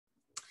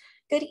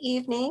Good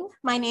evening.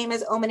 My name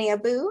is Omani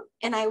Abu,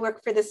 and I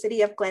work for the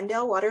City of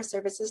Glendale Water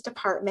Services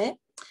Department.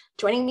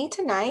 Joining me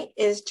tonight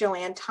is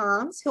Joanne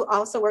Toms, who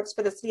also works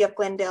for the City of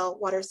Glendale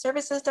Water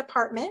Services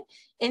Department,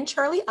 and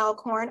Charlie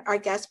Alcorn, our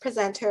guest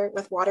presenter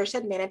with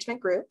Watershed Management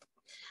Group.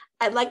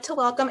 I'd like to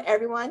welcome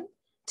everyone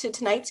to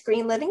tonight's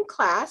Green Living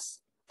class.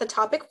 The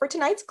topic for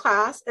tonight's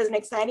class is an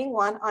exciting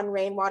one on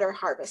rainwater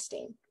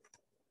harvesting.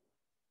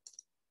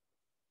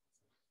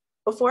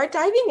 Before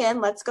diving in,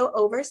 let's go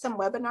over some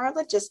webinar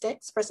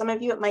logistics. For some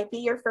of you, it might be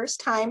your first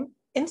time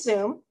in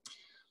Zoom.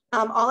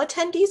 All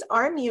attendees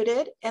are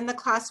muted and the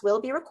class will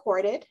be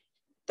recorded.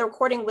 The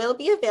recording will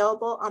be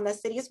available on the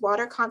city's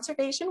water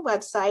conservation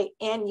website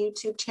and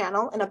YouTube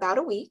channel in about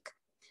a week.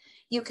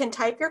 You can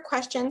type your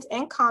questions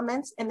and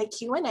comments in the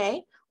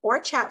Q&A or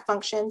chat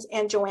functions,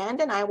 and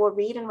Joanne and I will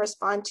read and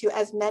respond to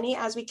as many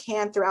as we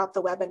can throughout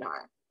the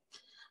webinar.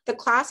 The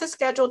class is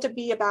scheduled to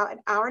be about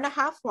an hour and a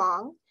half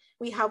long.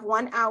 We have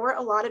 1 hour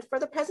allotted for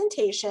the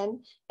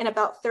presentation and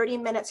about 30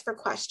 minutes for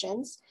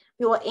questions.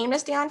 We will aim to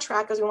stay on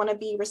track as we want to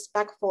be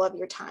respectful of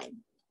your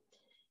time.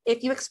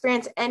 If you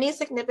experience any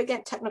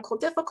significant technical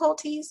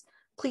difficulties,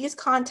 please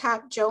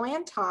contact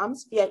Joanne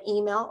Toms via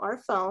email or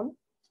phone.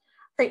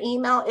 Her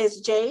email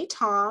is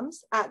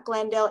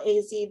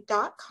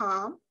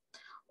jtoms@glendaleaz.com,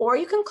 or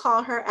you can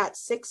call her at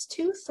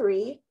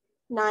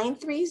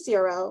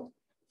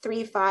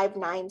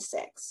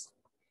 623-930-3596.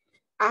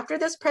 After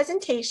this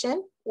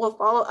presentation, we'll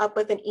follow up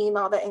with an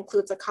email that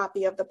includes a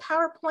copy of the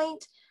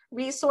PowerPoint,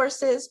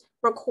 resources,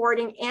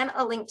 recording, and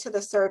a link to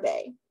the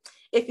survey.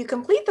 If you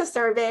complete the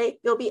survey,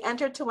 you'll be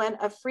entered to win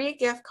a free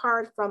gift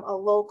card from a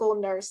local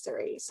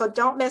nursery. So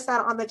don't miss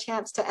out on the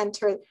chance to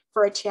enter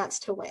for a chance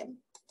to win.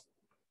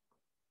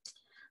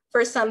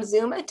 For some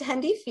Zoom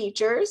attendee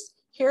features,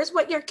 here's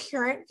what your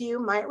current view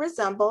might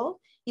resemble.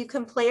 You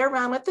can play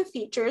around with the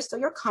features so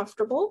you're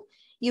comfortable.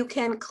 You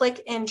can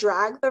click and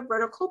drag the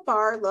vertical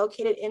bar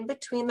located in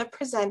between the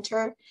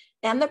presenter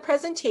and the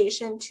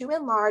presentation to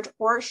enlarge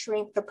or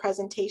shrink the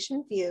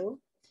presentation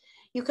view.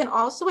 You can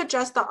also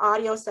adjust the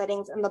audio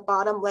settings in the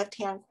bottom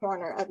left-hand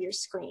corner of your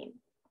screen.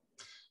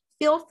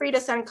 Feel free to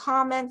send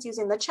comments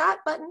using the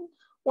chat button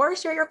or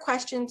share your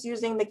questions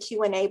using the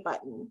Q&A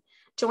button.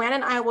 Joanne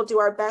and I will do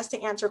our best to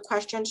answer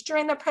questions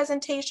during the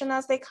presentation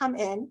as they come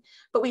in,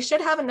 but we should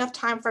have enough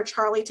time for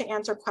Charlie to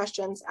answer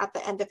questions at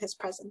the end of his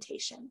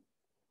presentation.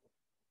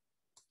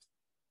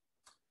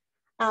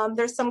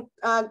 There's some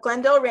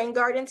Glendale rain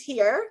gardens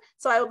here,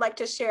 so I would like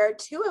to share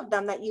 2 of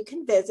them that you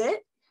can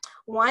visit.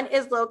 One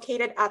is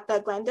located at the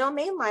Glendale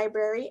Main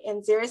Library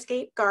in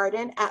Xeriscape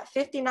Garden at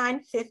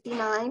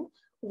 5959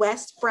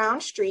 West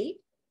Brown Street.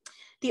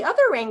 The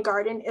other rain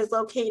garden is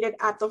located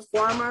at the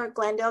former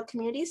Glendale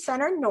Community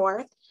Center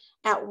North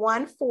at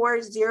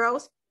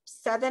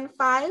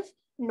 14075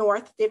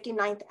 North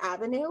 59th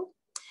Avenue.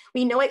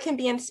 We know it can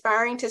be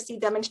inspiring to see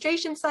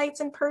demonstration sites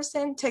in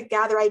person to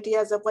gather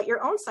ideas of what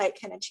your own site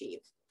can achieve.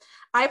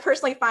 I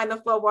personally find the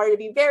flow of water to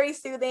be very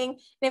soothing,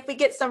 and if we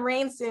get some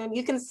rain soon,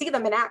 you can see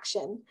them in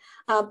action.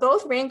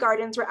 Both rain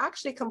gardens were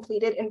actually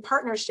completed in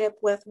partnership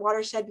with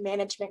Watershed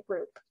Management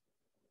Group.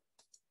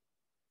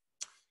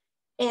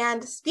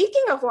 And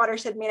speaking of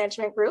Watershed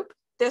Management Group,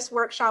 this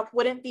workshop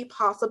wouldn't be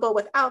possible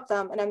without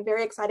them, and I'm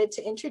very excited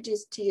to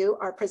introduce to you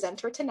our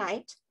presenter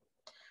tonight.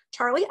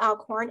 Charlie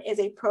Alcorn is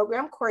a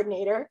program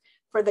coordinator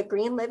for the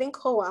Green Living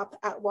Co-op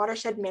at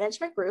Watershed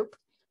Management Group,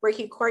 where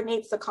he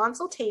coordinates the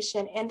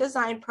consultation and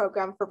design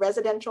program for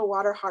residential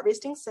water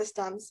harvesting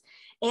systems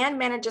and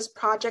manages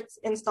projects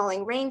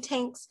installing rain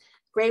tanks,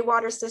 gray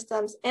water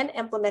systems, and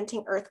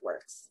implementing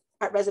earthworks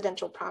at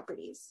residential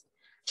properties.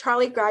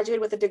 Charlie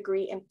graduated with a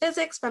degree in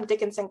physics from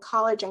Dickinson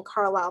College in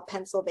Carlisle,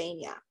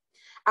 Pennsylvania.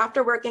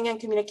 After working in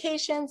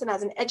communications and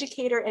as an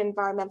educator in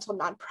environmental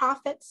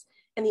nonprofits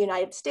in the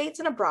United States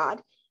and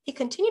abroad, he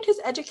continued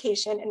his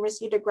education and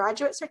received a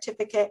graduate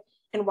certificate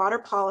in water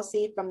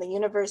policy from the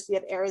University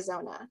of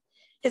Arizona.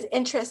 His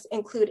interests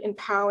include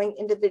empowering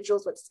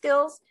individuals with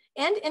skills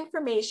and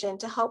information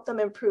to help them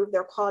improve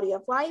their quality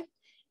of life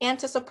and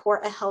to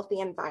support a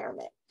healthy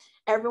environment.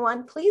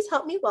 Everyone, please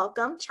help me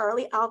welcome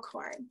Charlie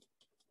Alcorn.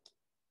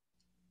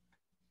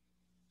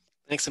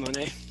 Thanks,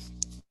 Simone.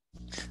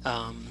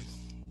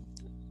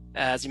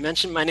 As you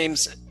mentioned, my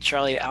name's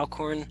Charlie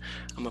Alcorn.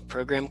 I'm a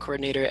program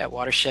coordinator at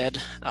Watershed.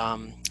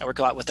 I work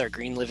a lot with our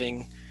Green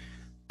Living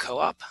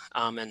Co-op.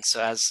 And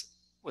so as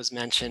was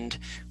mentioned,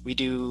 we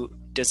do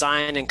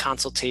design and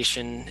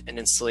consultation and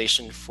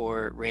installation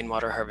for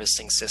rainwater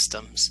harvesting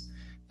systems.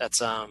 That's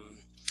the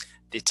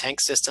tank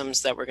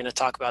systems that we're going to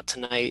talk about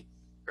tonight,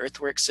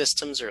 earthwork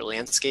systems or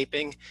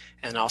landscaping,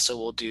 and also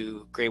we'll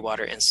do gray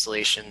water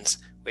installations,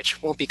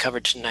 which won't be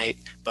covered tonight,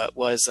 but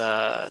was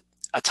a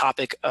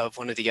topic of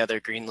one of the other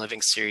Green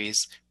Living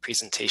series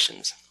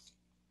presentations.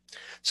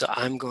 So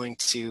I'm going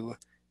to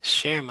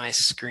share my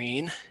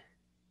screen,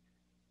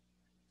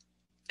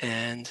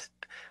 and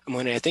I'm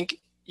wondering, I think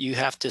you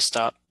have to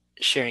stop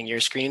sharing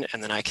your screen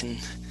and then I can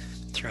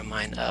throw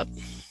mine up.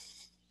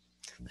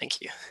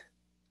 Thank you.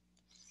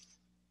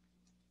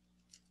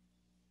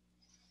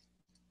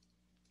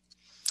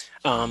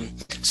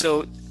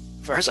 So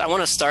first, I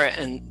want to start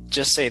and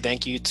just say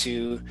thank you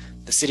to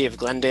the City of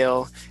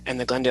Glendale and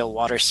the Glendale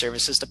Water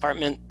Services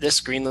Department. This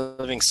Green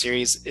Living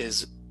series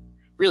is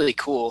really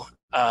cool.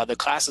 The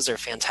classes are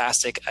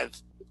fantastic. I've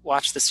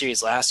watched the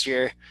series last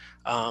year,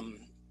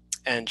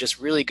 and just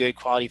really good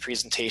quality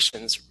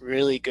presentations,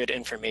 really good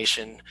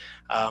information,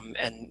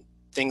 and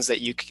things that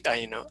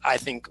I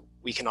think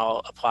we can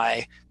all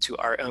apply to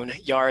our own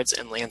yards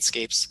and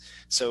landscapes.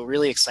 So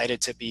really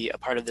excited to be a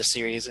part of the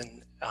series,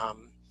 and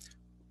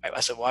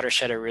as a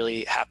watershed are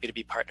really happy to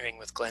be partnering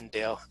with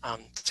Glendale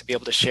to be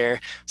able to share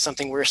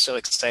something we're so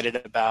excited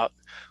about,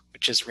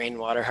 which is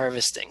rainwater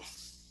harvesting.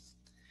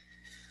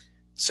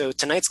 So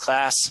tonight's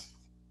class,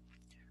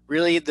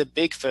 really the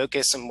big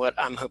focus and what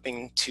I'm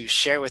hoping to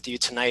share with you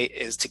tonight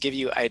is to give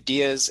you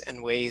ideas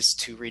and ways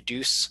to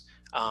reduce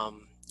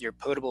your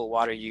potable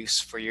water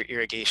use for your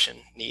irrigation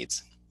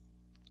needs.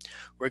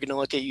 We're going to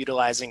look at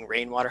utilizing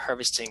rainwater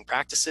harvesting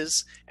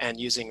practices and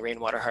using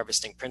rainwater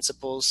harvesting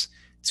principles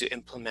to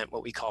implement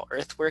what we call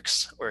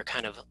earthworks, or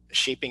kind of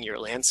shaping your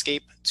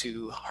landscape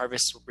to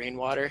harvest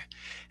rainwater.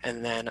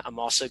 And then I'm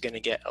also going to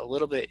get a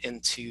little bit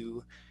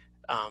into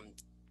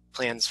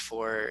plans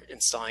for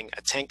installing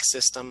a tank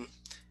system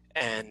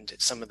and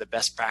some of the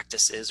best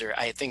practices or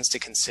things to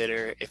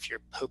consider if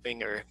you're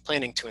hoping or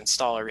planning to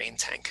install a rain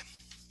tank.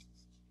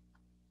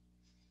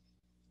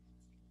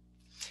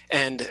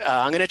 And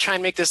I'm going to try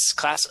and make this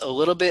class a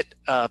little bit,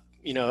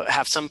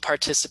 have some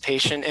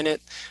participation in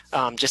it,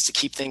 just to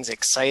keep things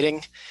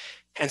exciting.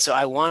 And so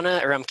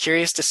I'm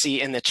curious to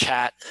see in the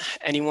chat,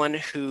 anyone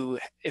who,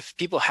 if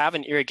people have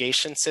an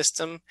irrigation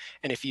system,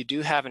 and if you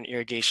do have an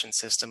irrigation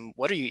system,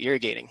 what are you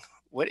irrigating?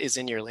 What is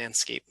in your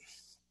landscape?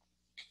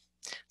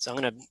 So I'm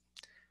going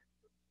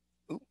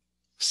to,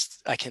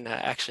 I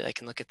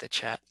can look at the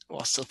chat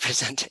while still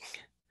presenting.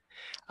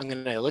 I'm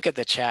going to look at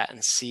the chat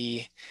and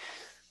see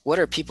what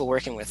are people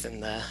working with in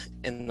the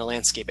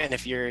landscape. And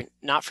if you're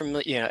not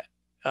familiar,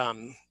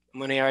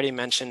 Moni already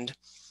mentioned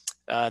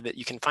that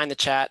you can find the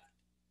chat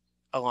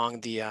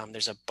along the,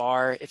 there's a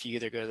bar. If you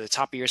either go to the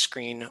top of your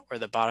screen or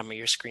the bottom of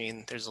your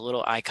screen, there's a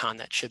little icon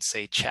that should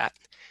say chat,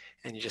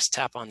 and you just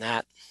tap on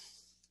that.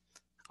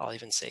 I'll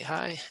even say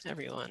hi,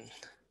 everyone.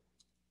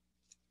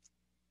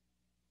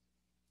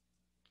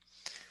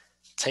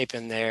 Type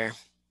in there.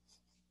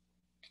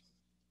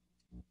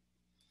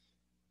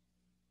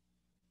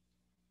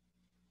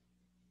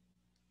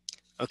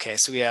 Okay,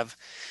 so we have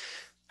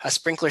a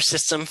sprinkler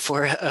system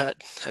for a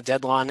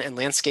dead lawn and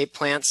landscape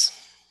plants.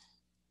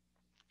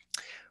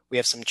 We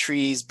have some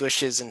trees,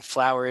 bushes, and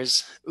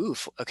flowers. Ooh,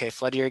 okay,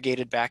 flood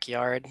irrigated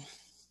backyard.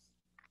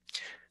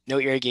 No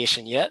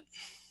irrigation yet.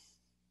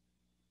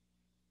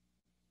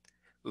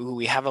 Ooh,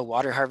 we have a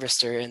water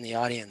harvester in the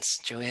audience.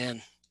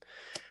 Joanne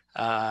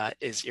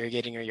is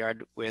irrigating her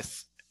yard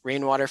with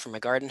rainwater from a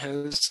garden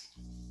hose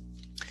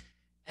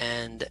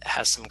and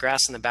has some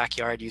grass in the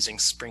backyard using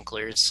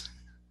sprinklers,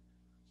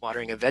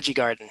 watering a veggie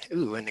garden.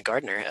 Ooh, and a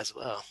gardener as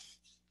well.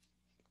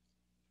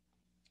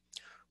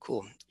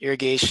 Cool.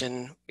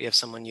 Irrigation, we have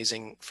someone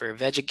using for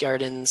veggie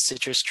gardens,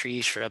 citrus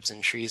trees, shrubs,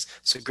 and trees.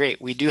 So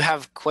great. We do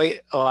have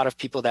quite a lot of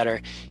people that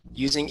are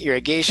using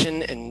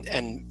irrigation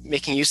and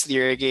making use of the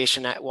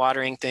irrigation at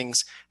watering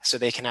things so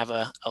they can have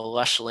a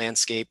lush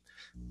landscape.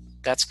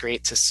 That's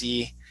great to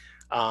see.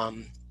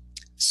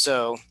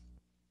 So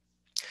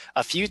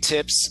a few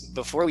tips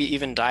before we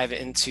even dive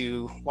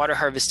into water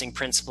harvesting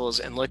principles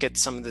and look at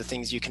some of the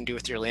things you can do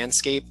with your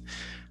landscape.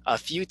 A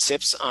few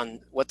tips on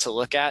what to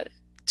look at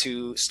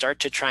to start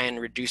to try and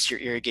reduce your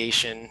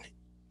irrigation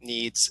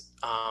needs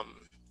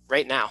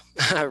right now,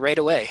 right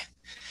away.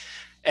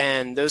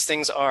 And those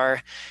things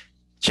are,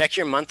 check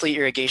your monthly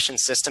irrigation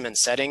system and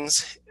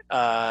settings.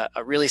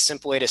 A really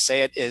simple way to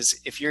say it is,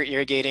 if you're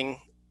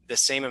irrigating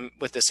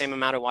with the same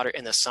amount of water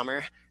in the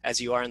summer as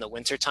you are in the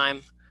winter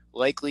time,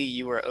 likely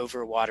you are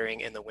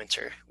overwatering in the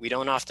winter. We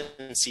don't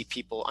often see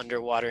people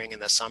underwatering in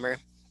the summer,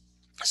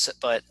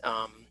 but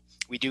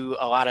we do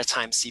a lot of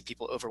times see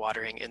people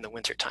overwatering in the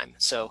winter time.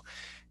 So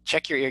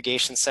check your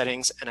irrigation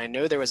settings. And I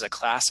know there was a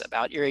class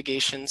about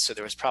irrigation, so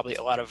there was probably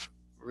a lot of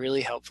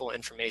really helpful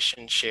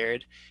information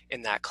shared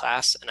in that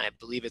class. And I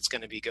believe it's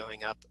going to be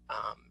going up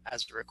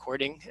as a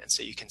recording. And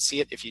so you can see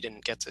it if you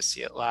didn't get to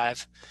see it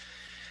live.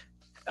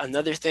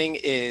 Another thing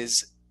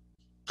is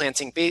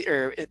planting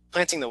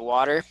the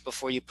water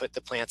before you put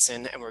the plants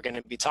in. And we're going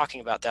to be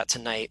talking about that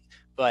tonight.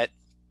 But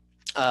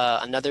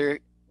another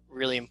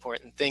really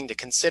important thing to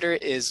consider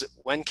is,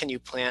 when can you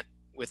plant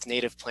with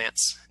native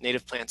plants?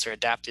 Native plants are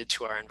adapted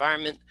to our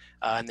environment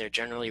and they're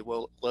generally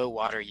low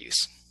water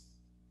use.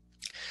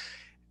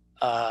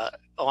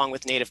 Along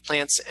with native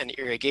plants and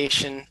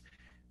irrigation,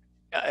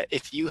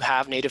 if you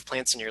have native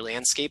plants in your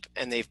landscape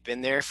and they've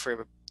been there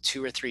for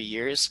 2 or 3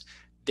 years,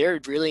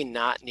 they're really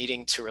not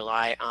needing to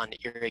rely on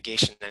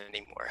irrigation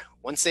anymore.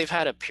 Once they've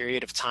had a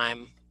period of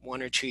time,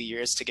 1 or 2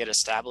 years to get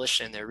established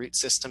and their root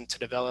system to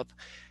develop,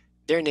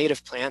 they're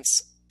native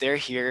plants. They're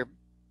here,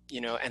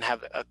 and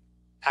have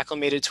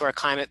acclimated to our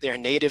climate. They're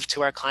native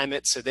to our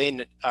climate, so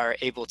they are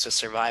able to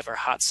survive our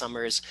hot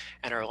summers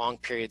and our long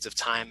periods of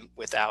time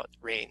without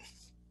rain.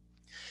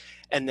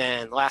 And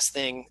then last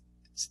thing,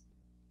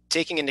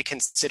 taking into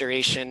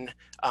consideration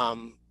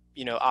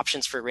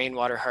options for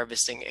rainwater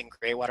harvesting and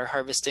gray water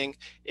harvesting.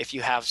 If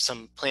you have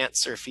some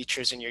plants or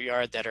features in your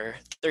yard that are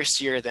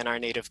thirstier than our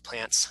native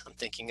plants, I'm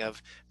thinking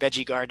of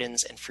veggie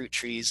gardens and fruit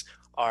trees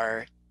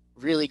are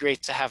really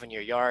great to have in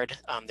your yard.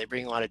 They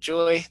bring a lot of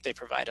joy, they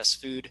provide us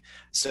food.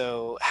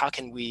 So how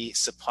can we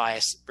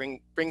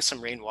bring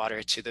some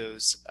rainwater to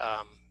those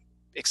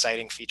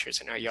exciting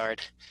features in our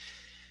yard?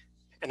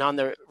 And on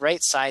the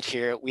right side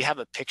here, we have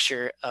a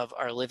picture of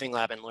our Living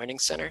Lab and Learning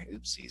Center.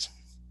 Oopsies.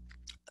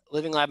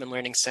 Living Lab and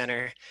Learning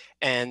Center.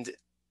 And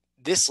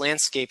this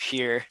landscape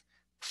here,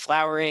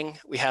 flowering,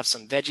 we have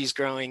some veggies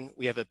growing,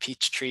 we have a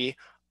peach tree.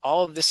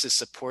 All of this is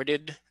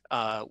supported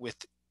with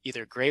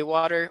either gray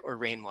water or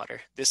rainwater.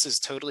 This is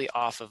totally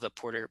off of the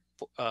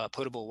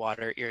potable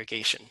water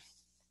irrigation.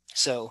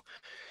 So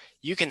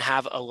you can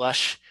have a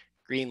lush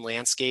green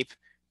landscape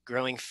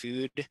growing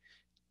food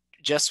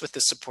just with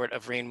the support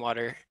of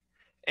rainwater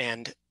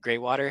and gray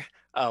water.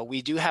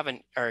 We do have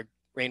our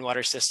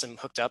rainwater system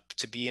hooked up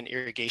to be an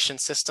irrigation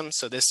system.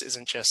 So this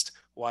isn't just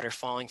water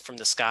falling from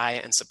the sky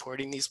and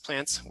supporting these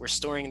plants. We're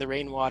storing the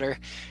rainwater,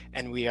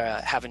 and we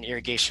have an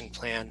irrigation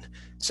plan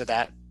so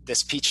that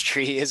this peach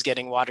tree is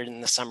getting watered in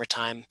the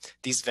summertime.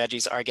 These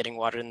veggies are getting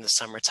watered in the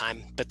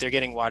summertime, but they're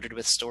getting watered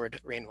with stored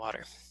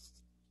rainwater.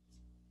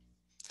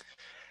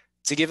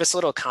 To give us a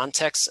little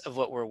context of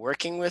what we're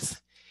working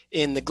with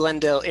in the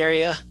Glendale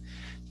area,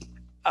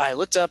 I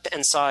looked up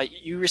and saw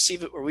we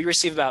receive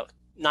about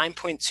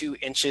 9.2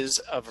 inches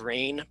of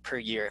rain per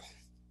year.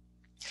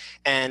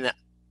 And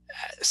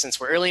since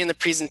we're early in the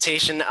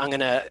presentation, I'm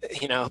gonna,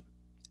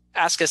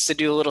 ask us to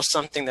do a little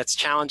something that's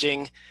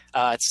challenging.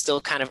 It's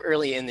still kind of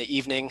early in the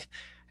evening.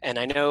 And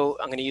I know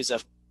I'm gonna use a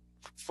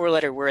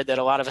 4-letter word that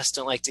a lot of us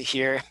don't like to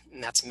hear,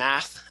 and that's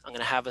math. I'm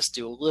gonna have us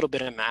do a little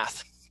bit of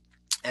math.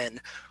 And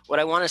what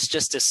I want us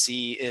just to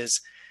see is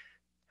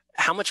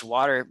how much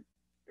water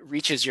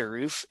reaches your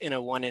roof in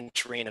a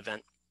 1-inch rain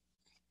event.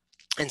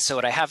 And so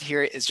what I have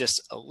here is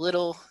just a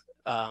little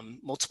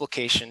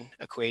multiplication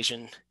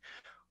equation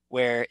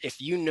where if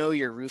you know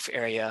your roof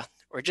area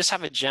or just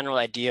have a general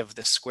idea of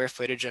the square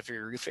footage of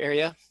your roof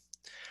area,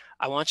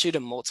 I want you to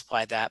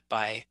multiply that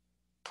by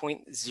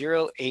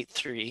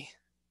 0.083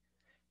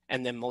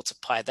 and then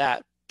multiply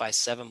that by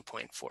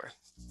 7.4.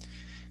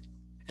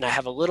 And I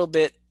have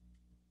a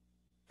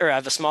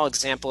small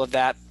example of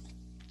that.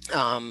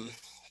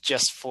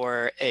 Just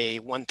for a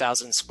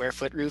 1,000 square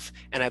foot roof.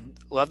 And I'd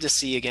love to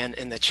see again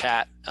in the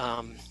chat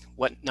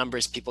what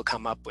numbers people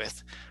come up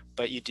with.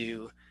 But you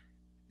do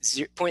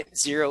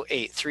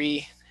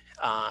 0.083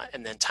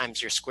 and then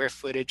times your square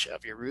footage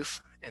of your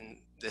roof. In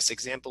this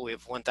example, we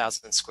have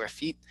 1,000 square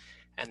feet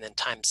and then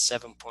times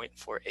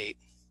 7.48.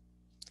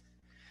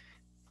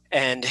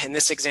 And in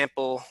this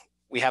example,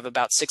 we have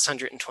about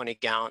 620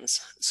 gallons.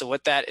 So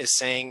what that is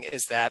saying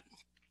is that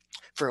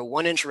for a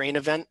 1-inch rain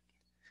event,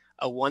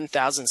 a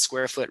 1,000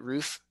 square foot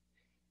roof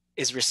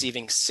is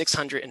receiving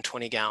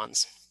 620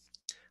 gallons.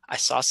 I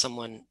saw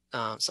something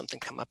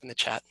come up in the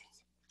chat.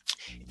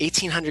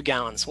 1,800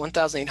 gallons,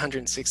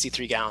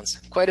 1,863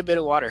 gallons, quite a bit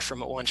of water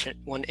from a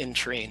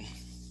 1-inch rain.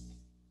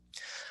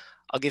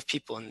 I'll give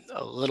people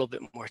a little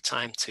bit more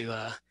time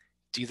to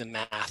do the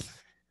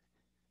math.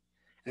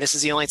 And this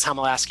is the only time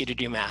I'll ask you to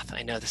do math.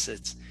 I know this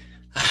is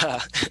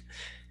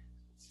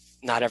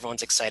not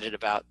everyone's excited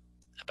about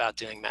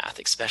doing math,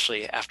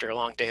 especially after a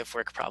long day of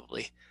work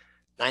probably.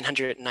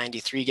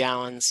 993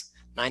 gallons,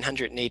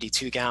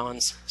 982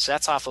 gallons. So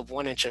that's off of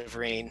 1 inch of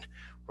rain.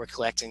 We're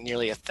collecting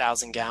nearly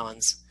 1,000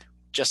 gallons,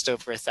 just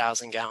over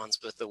 1,000 gallons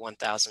with the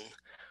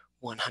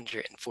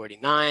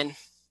 1,149.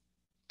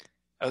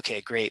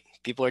 Okay, great.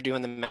 People are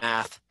doing the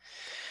math.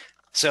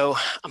 So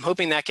I'm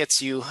hoping that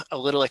gets you a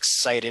little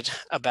excited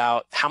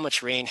about how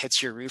much rain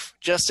hits your roof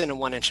just in a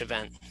 1-inch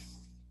event.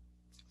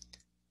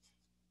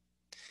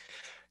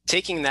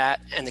 Taking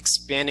that and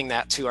expanding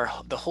that to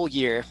the whole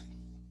year,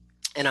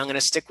 and I'm going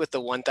to stick with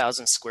the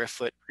 1,000 square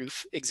foot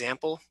roof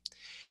example.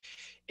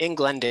 In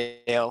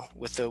Glendale,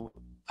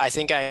 I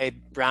think I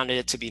rounded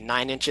it to be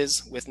 9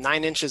 inches. With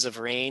 9 inches of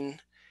rain,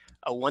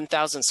 a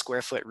 1,000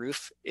 square foot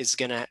roof is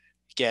going to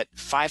get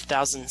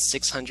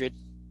 5,600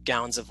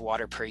 gallons of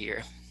water per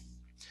year.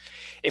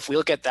 If we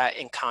look at that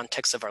in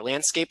context of our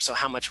landscape, so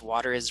how much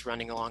water is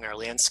running along our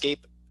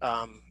landscape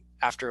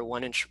after a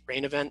 1-inch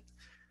rain event,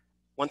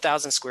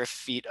 1,000 square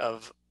feet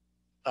of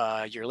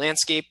your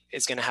landscape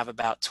is going to have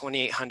about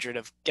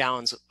 2,800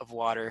 gallons of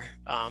water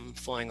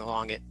flowing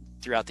along it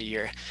throughout the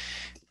year.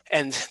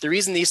 And the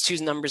reason these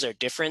two numbers are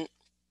different,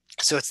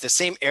 so it's the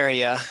same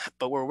area,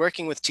 but we're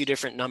working with two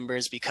different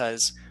numbers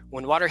because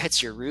when water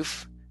hits your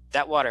roof,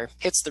 that water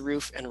hits the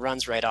roof and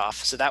runs right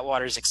off. So that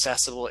water is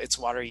accessible. It's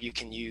water you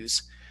can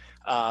use.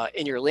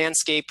 In your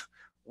landscape,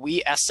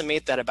 we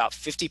estimate that about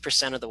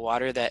 50% of the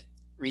water that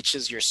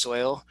reaches your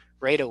soil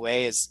right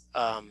away is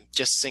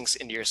just sinks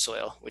into your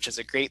soil, which is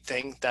a great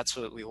thing. That's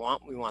what we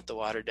want. We want the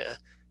water to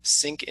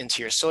sink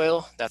into your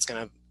soil. That's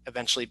going to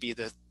eventually be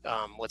the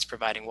what's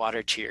providing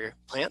water to your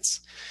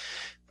plants.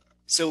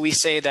 So we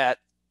say that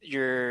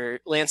your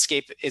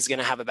landscape is going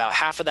to have about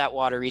half of that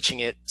water reaching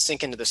it,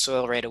 sink into the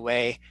soil right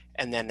away,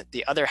 and then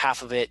the other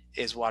half of it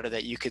is water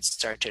that you could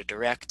start to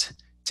direct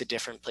to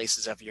different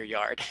places of your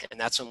yard. And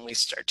that's when we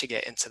start to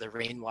get into the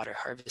rainwater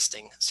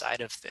harvesting side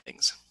of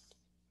things.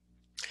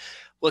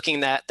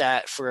 Looking at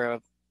that for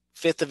a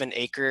fifth of an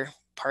acre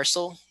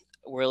parcel,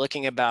 we're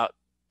looking at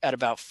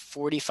about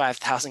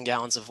 45,000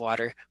 gallons of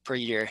water per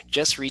year,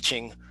 just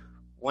reaching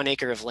 1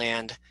 acre of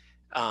land.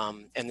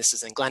 And this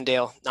is in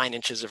Glendale, 9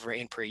 inches of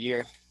rain per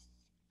year.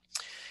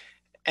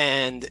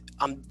 And,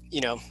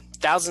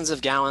 thousands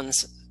of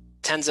gallons,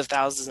 tens of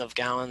thousands of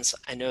gallons.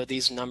 I know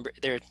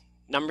they're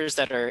numbers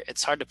that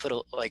it's hard to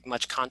put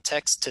much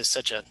context to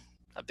such a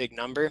big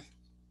number.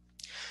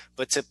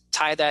 But to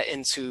tie that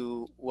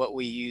into what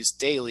we use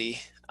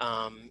daily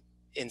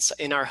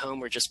in our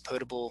home or just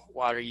potable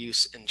water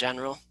use in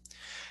general,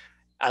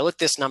 I looked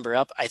this number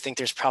up. I think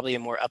there's probably a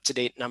more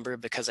up-to-date number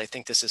because I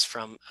think this is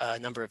from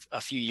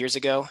a few years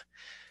ago.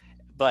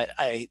 But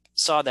I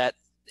saw that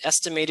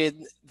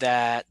estimated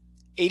that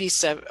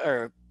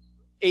a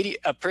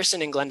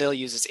person in Glendale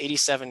uses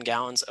 87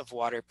 gallons of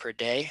water per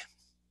day.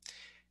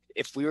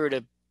 If we were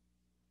to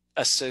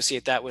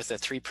associate that with a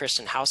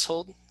 3-person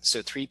household,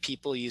 so 3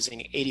 people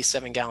using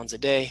 87 gallons a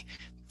day,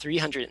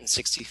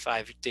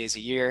 365 days a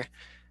year,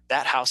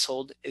 that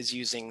household is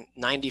using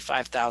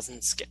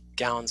 95,000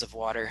 gallons of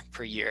water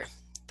per year.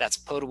 That's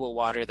potable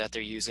water that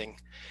they're using.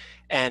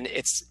 And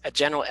it's a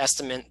general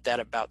estimate that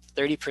about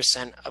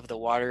 30% of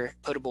the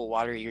potable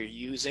water you're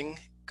using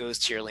goes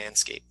to your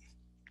landscape.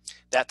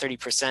 That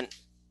 30%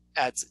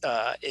 adds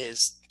up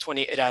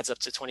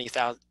to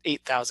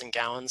 28,000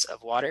 gallons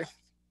of water.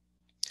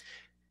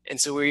 And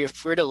so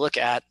if we're to look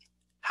at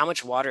how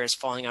much water is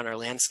falling on our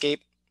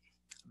landscape,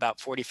 about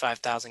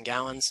 45,000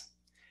 gallons,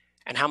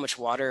 and how much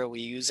water are we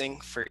using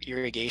for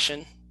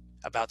irrigation,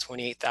 about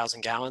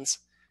 28,000 gallons,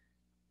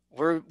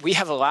 we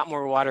have a lot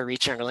more water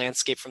reaching our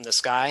landscape from the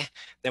sky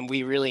than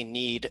we really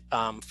need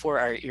for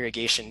our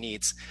irrigation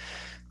needs.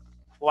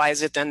 Why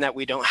is it then that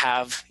we don't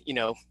have,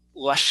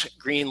 lush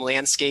green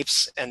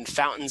landscapes and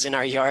fountains in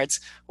our yards?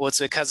 Well, it's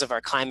because of our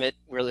climate.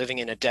 We're living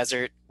in a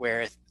desert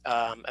where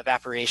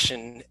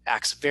evaporation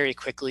acts very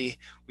quickly.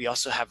 We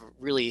also have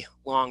really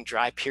long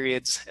dry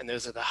periods, and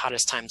those are the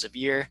hottest times of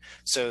year.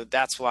 So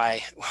that's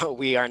why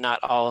we are not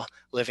all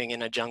living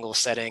in a jungle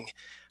setting.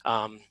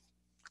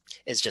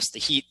 Is just the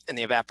heat and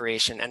the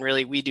evaporation. And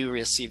really, we do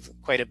receive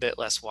quite a bit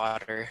less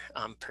water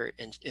per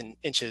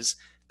inches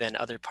than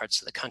other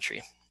parts of the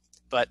country.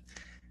 But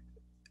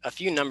a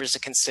few numbers to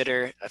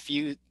consider, a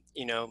few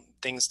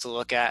things to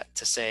look at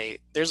to say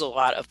there's a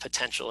lot of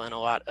potential and a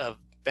lot of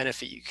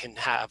benefit you can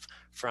have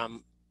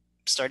from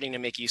starting to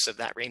make use of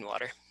that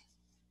rainwater.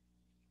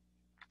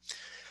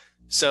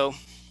 So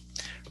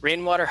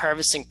rainwater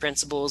harvesting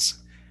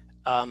principles,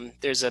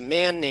 there's a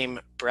man named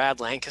Brad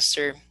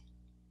Lancaster.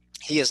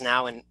 He is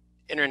now an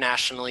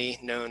internationally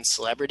known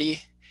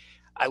celebrity.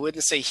 I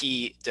wouldn't say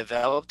he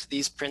developed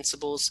these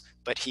principles,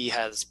 but he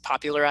has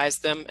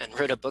popularized them and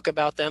wrote a book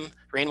about them.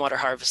 Rainwater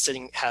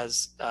harvesting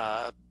has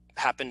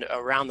happened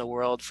around the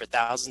world for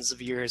thousands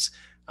of years.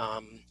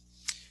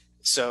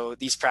 So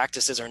these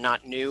practices are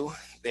not new.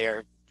 They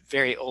are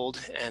very old,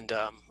 and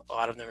a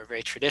lot of them are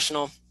very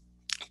traditional.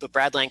 But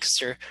Brad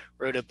Lancaster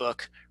wrote a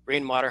book,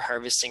 Rainwater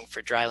Harvesting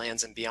for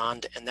Drylands and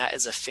Beyond, and that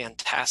is a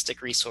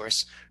fantastic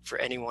resource for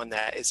anyone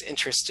that is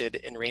interested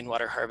in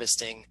rainwater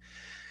harvesting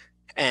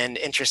and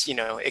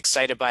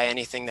excited by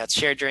anything that's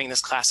shared during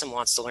this class and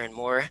wants to learn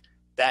more.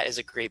 That is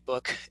a great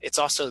book. It's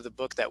also the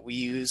book that we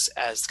use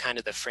as kind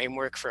of the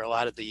framework for a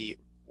lot of the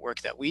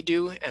work that we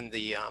do and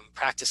the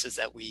practices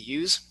that we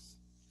use.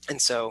 And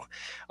so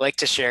I like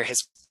to share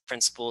his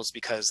principles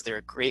because they're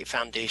a great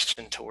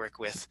foundation to work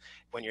with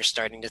when you're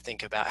starting to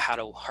think about how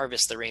to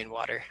harvest the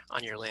rainwater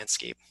on your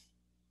landscape.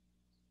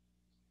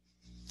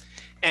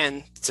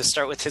 And to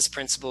start with his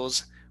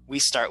principles, we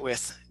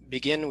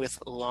begin with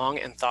long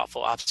and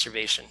thoughtful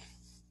observation.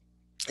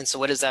 And so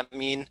what does that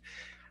mean?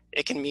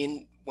 It can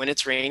mean when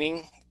it's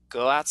raining,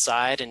 go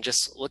outside and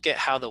just look at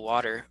how the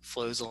water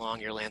flows along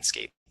your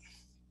landscape.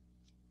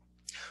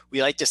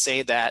 We like to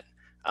say that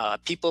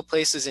people,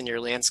 places in your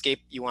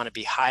landscape, you want to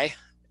be high,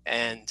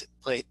 and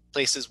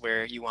places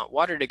where you want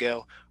water to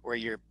go, where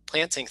you're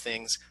planting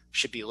things,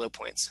 should be low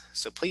points.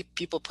 So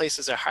people,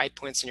 places are high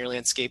points in your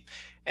landscape,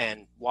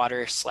 and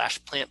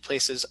water/plant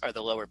places are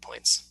the lower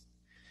points.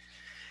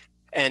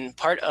 And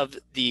part of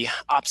the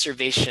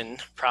observation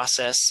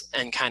process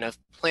and kind of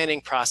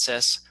planning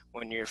process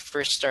when you're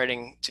first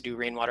starting to do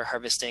rainwater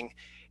harvesting,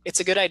 it's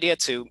a good idea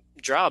to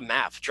draw a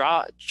map,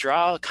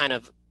 draw kind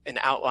of an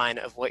outline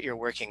of what you're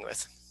working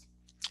with.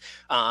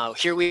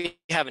 Here we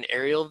have an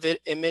aerial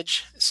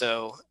image,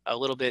 so a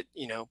little bit,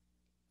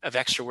 of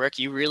extra work.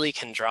 You really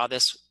can draw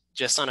this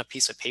just on a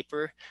piece of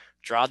paper,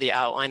 draw the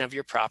outline of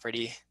your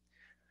property,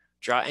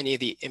 Draw any of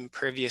the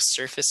impervious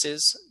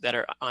surfaces that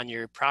are on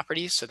your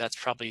property. So that's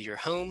probably your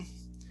home.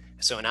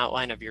 So an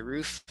outline of your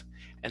roof,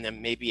 and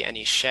then maybe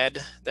any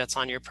shed that's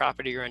on your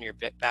property or on your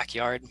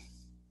backyard.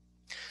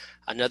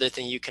 Another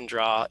thing you can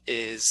draw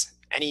is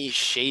any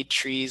shade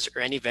trees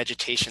or any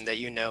vegetation that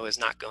you know is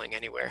not going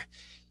anywhere.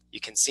 You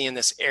can see in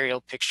this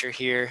aerial picture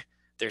here,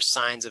 there's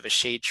signs of a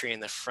shade tree in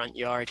the front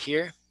yard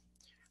here.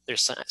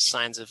 There's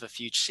signs of a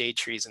few shade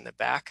trees in the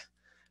back.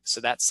 So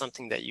that's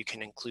something that you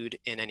can include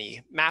in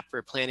any map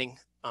or planning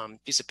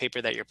piece of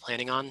paper that you're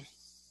planning on.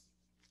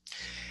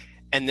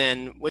 And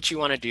then what you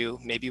want to do,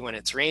 maybe when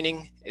it's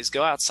raining, is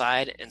go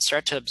outside and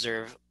start to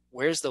observe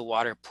where's the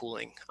water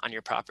pooling on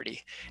your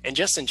property. And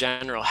just in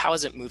general, how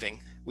is it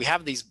moving? We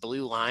have these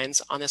blue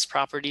lines on this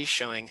property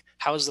showing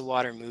how is the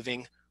water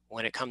moving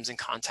when it comes in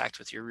contact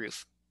with your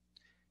roof.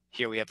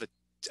 Here we have a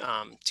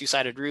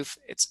two-sided roof.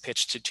 It's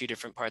pitched to two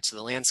different parts of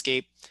the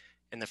landscape.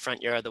 In the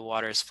front yard, the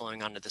water is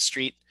flowing onto the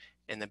street.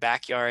 In the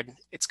backyard,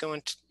 it's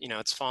going to,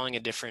 it's following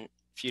a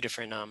few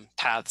different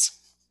paths.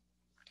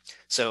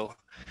 So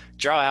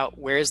draw out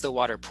where is the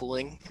water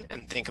pooling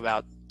and think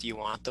about, do you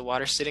want the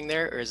water sitting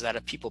there, or is that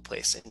a people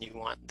place and you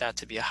want that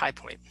to be a high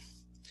point?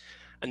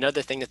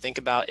 Another thing to think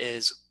about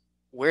is,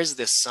 where's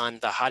the sun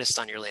the hottest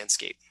on your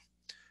landscape?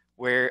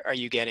 Where are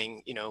you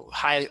getting,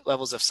 high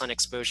levels of sun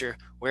exposure?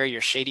 Where are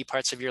your shady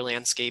parts of your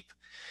landscape?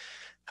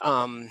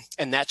 And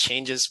that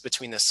changes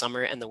between the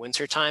summer and the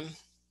winter time.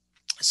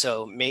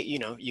 So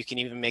you can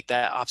even make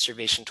that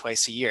observation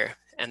twice a year.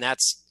 And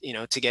that's,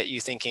 to get you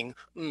thinking,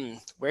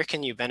 where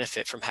can you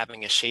benefit from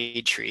having a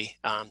shade tree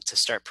to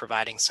start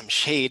providing some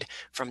shade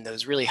from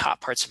those really hot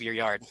parts of your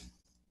yard?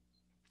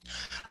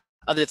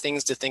 Other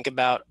things to think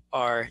about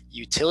are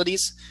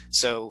utilities.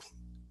 So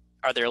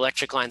are there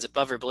electric lines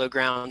above or below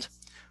ground?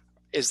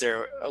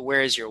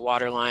 Where is your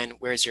water line?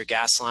 Where's your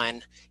gas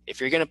line? If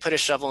you're going to put a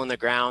shovel in the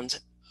ground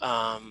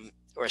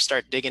or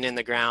start digging in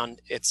the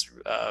ground, it's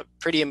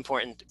pretty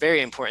important,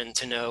 very important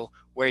to know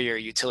where your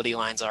utility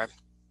lines are.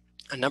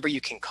 A number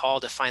you can call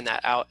to find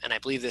that out, and I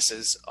believe this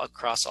is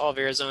across all of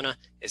Arizona,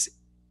 is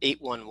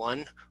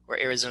 811 or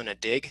Arizona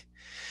Dig.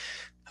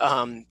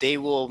 They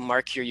will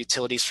mark your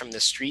utilities from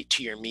the street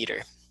to your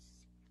meter.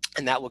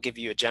 And that will give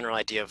you a general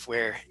idea of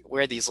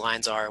where these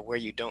lines are, where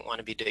you don't want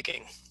to be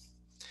digging.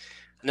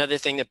 Another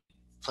thing to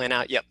plan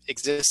out,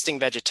 existing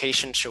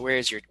vegetation. So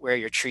where are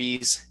your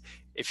trees?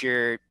 If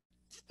you're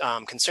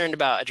concerned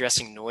about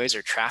addressing noise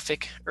or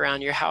traffic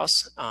around your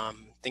house,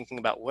 thinking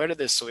about what are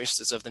the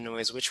sources of the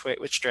noise,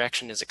 which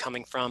direction is it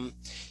coming from?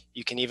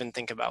 You can even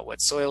think about what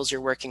soils you're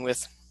working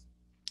with.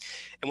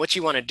 And what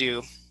you want to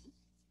do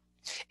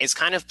is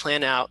kind of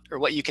plan out, or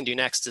what you can do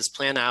next is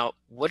plan out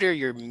what are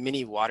your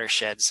mini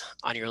watersheds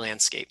on your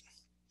landscape.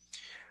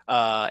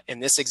 In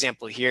this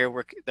example here,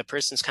 the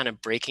person's kind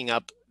of breaking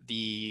up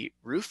the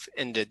roof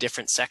into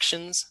different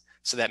sections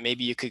so that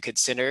maybe you could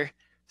consider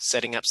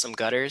setting up some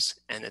gutters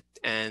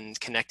and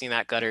connecting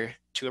that gutter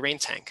to a rain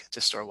tank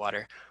to store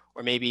water.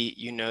 Or maybe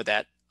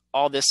that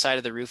all this side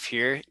of the roof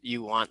here,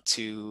 you want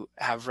to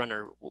have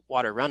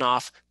water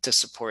runoff to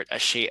support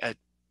a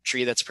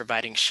tree that's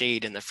providing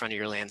shade in the front of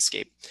your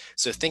landscape.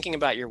 So thinking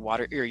about your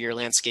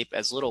landscape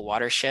as little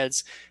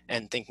watersheds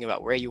and thinking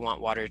about where you want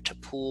water to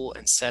pool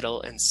and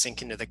settle and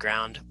sink into the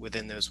ground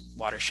within those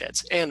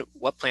watersheds, and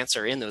what plants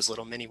are in those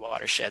little mini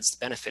watersheds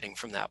benefiting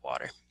from that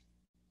water.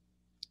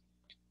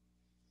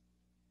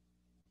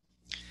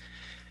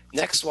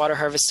 Next water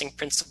harvesting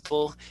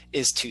principle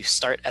is to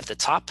start at the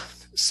top.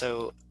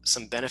 So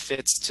some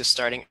benefits to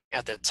starting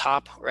at the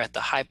top or at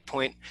the high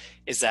point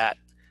is that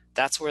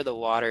that's where the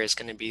water is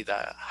going to be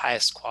the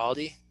highest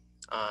quality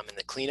and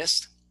the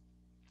cleanest.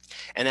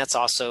 And that's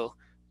also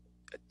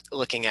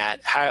looking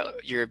at how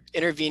you're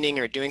intervening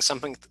or doing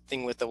something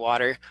with the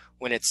water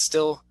when it's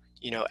still,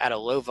 at a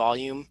low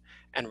volume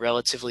and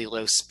relatively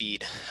low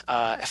speed.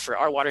 For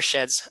our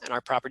watersheds and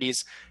our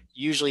properties,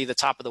 usually the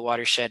top of the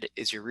watershed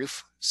is your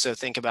roof. So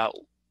think about,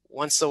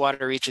 once the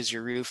water reaches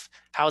your roof,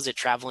 how is it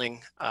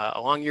traveling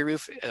along your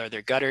roof? Are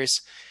there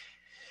gutters?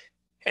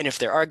 And if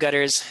there are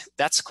gutters,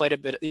 that's quite a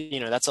bit,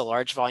 that's a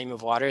large volume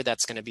of water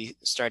that's going to be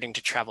starting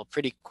to travel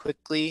pretty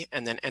quickly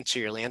and then enter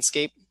your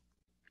landscape.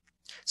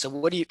 So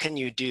what can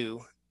you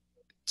do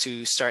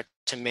to start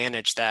to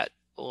manage that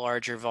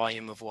larger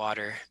volume of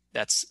water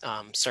that's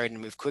starting to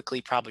move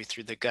quickly, probably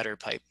through the gutter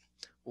pipe?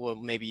 Well,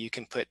 maybe you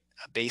can put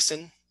a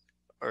basin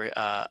or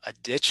a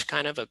ditch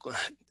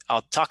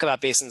I'll talk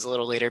about basins a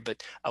little later,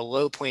 but a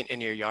low point in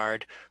your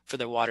yard for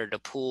the water to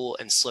pool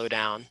and slow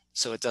down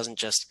so it doesn't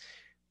just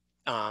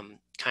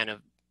kind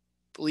of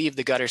leave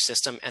the gutter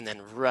system and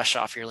then rush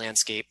off your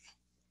landscape.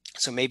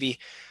 So maybe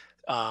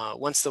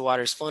once the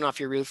water is flown off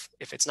your roof,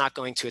 if it's not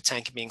going to a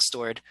tank and being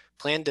stored,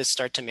 plan to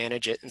start to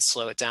manage it and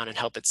slow it down and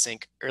help it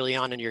sink early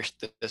on in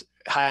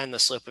high on the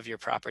slope of your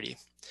property.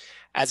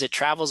 As it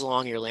travels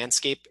along your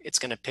landscape, it's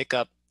going to pick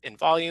up in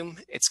volume,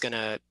 it's going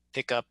to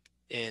pick up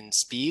in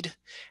speed,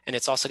 and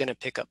it's also going to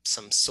pick up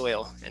some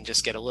soil and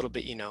just get a little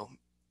bit,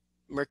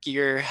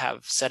 murkier,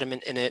 have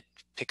sediment in it,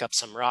 pick up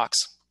some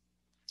rocks.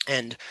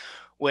 And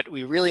what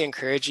we really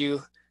encourage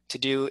you to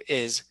do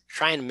is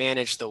try and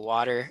manage the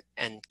water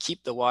and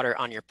keep the water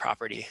on your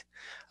property.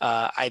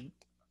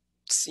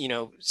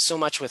 So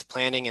much with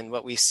planning, and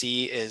what we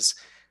see is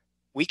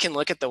we can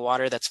look at the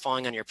water that's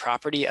falling on your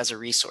property as a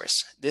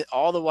resource.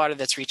 All the water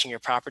that's reaching your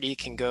property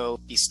can go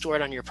be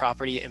stored on your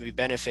property and be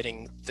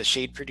benefiting the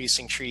shade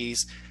producing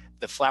trees,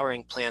 the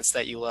flowering plants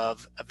that you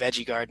love, a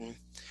veggie garden.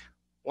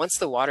 Once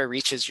the water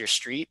reaches your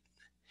street,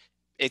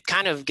 it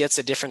kind of gets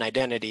a different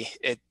identity.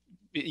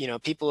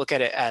 People look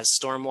at it as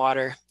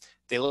stormwater,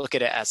 they look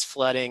at it as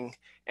flooding,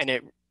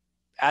 and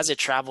as it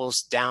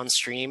travels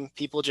downstream,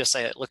 people just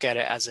look at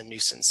it as a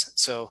nuisance.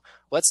 So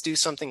let's do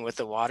something with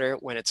the water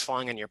when it's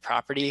falling on your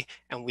property,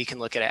 and we can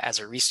look at it as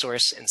a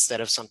resource instead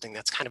of something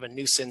that's kind of a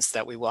nuisance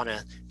that we want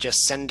to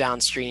just send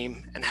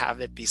downstream and have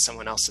it be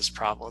someone else's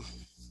problem.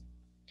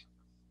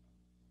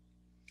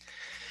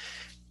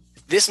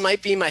 This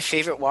might be my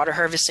favorite water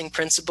harvesting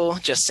principle,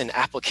 just in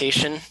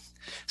application.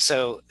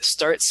 So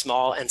start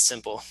small and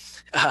simple.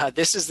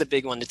 This is the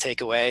big one to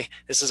take away.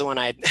 This is the one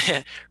I'd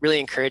really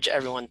encourage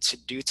everyone to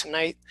do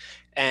tonight.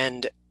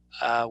 And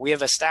we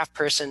have a staff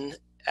person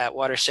at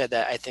Watershed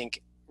that I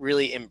think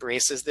really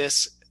embraces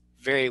this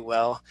very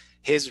well.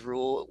 His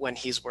rule when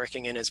he's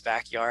working in his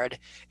backyard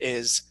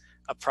is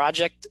a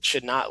project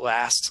should not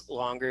last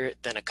longer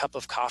than a cup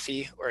of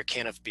coffee or a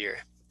can of beer.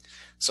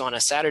 So on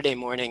a Saturday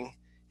morning,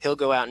 he'll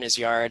go out in his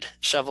yard,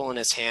 shovel in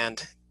his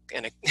hand,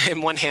 and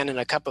in one hand and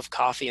a cup of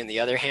coffee in the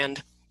other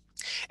hand.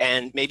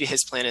 And maybe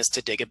his plan is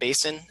to dig a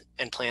basin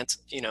and plant,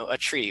 a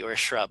tree or a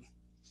shrub.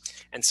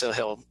 And so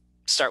he'll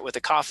start with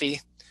the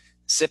coffee,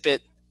 sip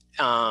it,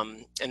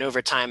 and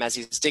over time, as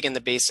he's digging the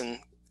basin,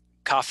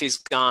 coffee's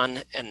gone.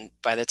 And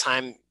by the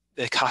time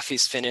the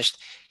coffee's finished,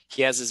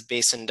 he has his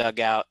basin dug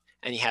out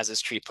and he has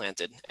his tree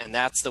planted. And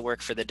that's the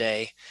work for the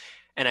day.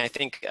 And I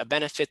think a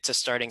benefit to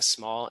starting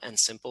small and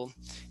simple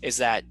is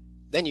that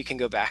then you can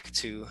go back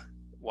to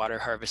water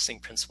harvesting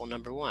principle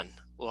number 1,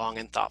 long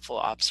and thoughtful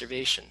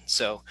observation.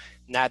 So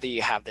now that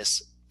you have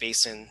this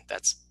basin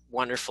that's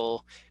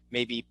wonderful,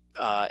 maybe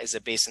is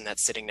a basin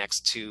that's sitting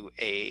next to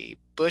a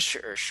bush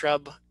or a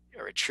shrub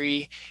or a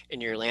tree in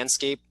your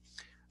landscape,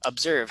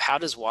 observe how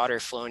does water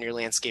flow in your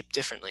landscape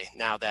differently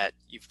now that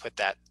you've put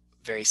that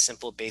very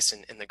simple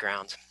basin in the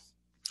ground.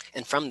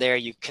 And from there,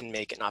 you can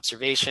make an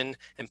observation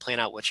and plan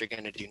out what you're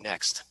going to do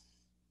next.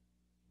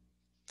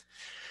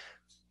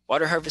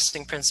 Water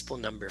harvesting principle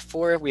number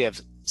 4, we have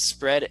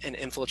spread and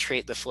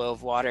infiltrate the flow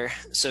of water.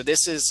 So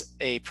this is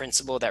a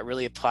principle that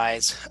really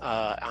applies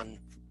on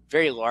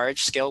very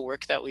large scale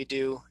work that we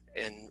do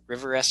in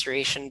river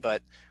restoration,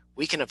 but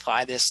we can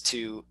apply this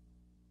to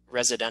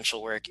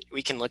residential work.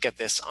 We can look at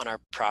this on our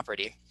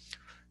property.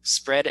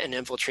 Spread and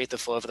infiltrate the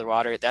flow of the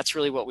water. That's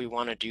really what we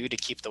want to do to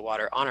keep the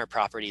water on our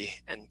property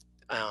and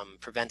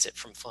prevent it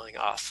from flowing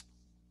off.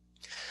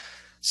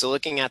 So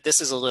looking at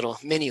this is a little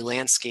mini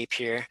landscape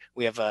here.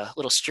 We have a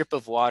little strip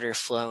of water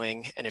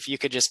flowing. And if you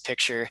could just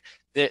picture,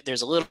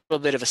 there's a little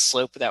bit of a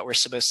slope that we're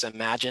supposed to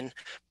imagine,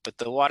 but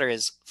the water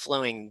is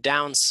flowing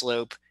down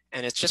slope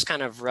and it's just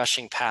kind of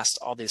rushing past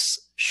all these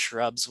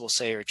shrubs, we'll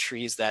say, or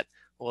trees that,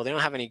 well, they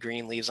don't have any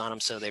green leaves on them,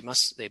 so they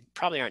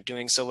probably aren't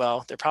doing so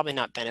well. They're probably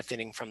not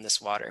benefiting from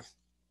this water.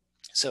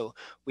 So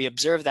we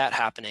observe that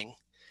happening,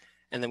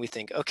 and then we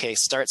think, okay,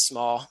 start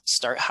small,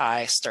 start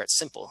high, start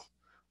simple.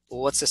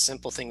 Well, what's a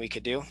simple thing we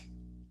could do?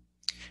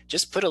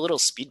 Just put a little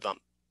speed bump,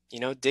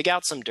 dig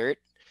out some dirt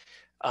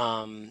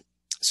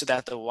so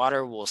that the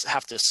water will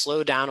have to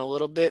slow down a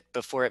little bit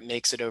before it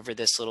makes it over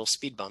this little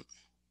speed bump.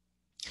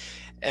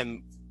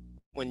 And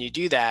when you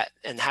do that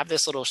and have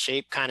this little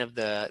shape, kind of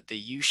the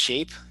U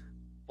shape,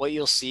 what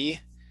you'll see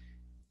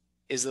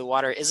is the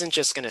water isn't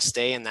just going to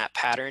stay in that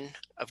pattern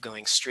of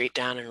going straight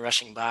down and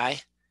rushing by.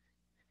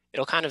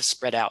 It'll kind of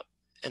spread out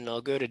and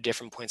it'll go to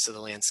different points of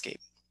the landscape.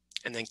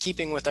 And then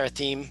keeping with our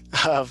theme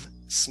of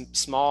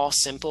small,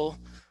 simple,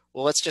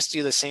 well, let's just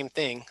do the same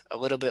thing a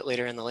little bit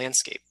later in the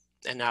landscape.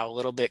 And now a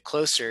little bit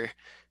closer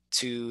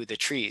to the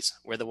trees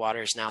where the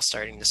water is now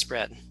starting to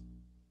spread.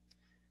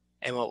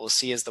 And what we'll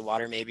see is the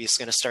water maybe is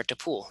going to start to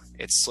pool.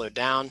 It's slowed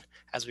down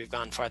as we've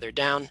gone farther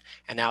down,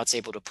 and now it's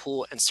able to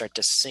pool and start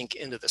to sink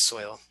into the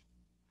soil.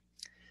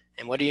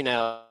 And what do you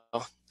know?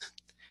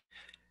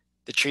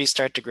 The trees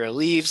start to grow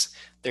leaves.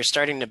 They're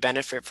starting to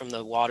benefit from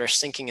the water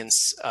sinking and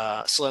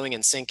slowing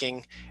and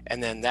sinking.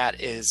 And then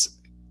that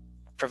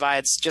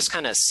provides just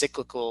kind of a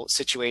cyclical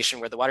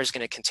situation where the water is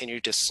going to continue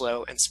to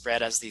slow and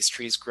spread as these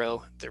trees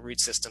grow, the root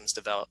systems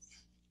develop.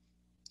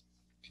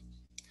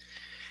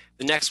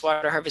 The next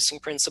water harvesting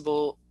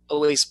principle,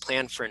 always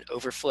plan for an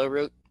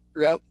overflow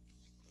route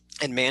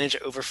and manage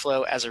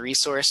overflow as a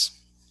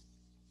resource.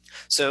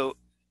 So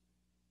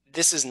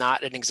this is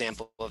not an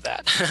example of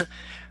that.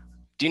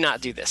 Do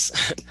not do this.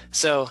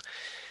 So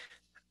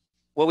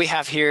what we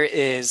have here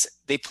is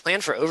they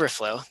plan for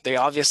overflow. They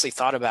obviously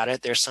thought about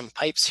it. There's some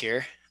pipes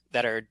here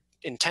that are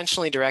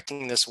intentionally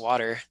directing this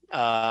water.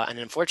 And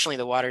unfortunately,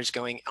 the water is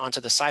going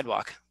onto the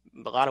sidewalk.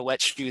 A lot of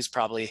wet shoes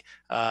probably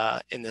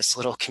in this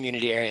little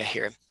community area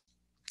here.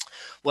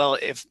 Well,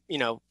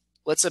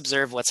 let's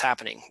observe what's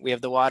happening. We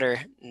have the water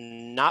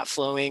not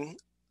flowing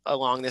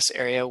along this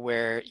area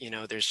where,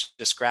 there's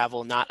just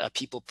gravel, not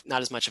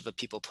as much of a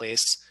people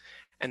place,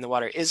 and the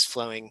water is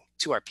flowing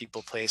to our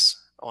people place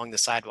along the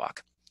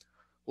sidewalk.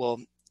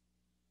 Well,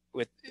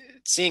 with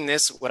seeing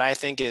this, what I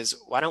think is,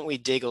 why don't we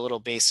dig a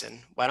little basin?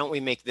 Why don't we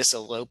make this a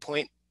low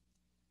point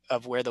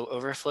of where the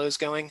overflow is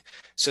going,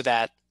 so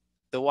that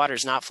the water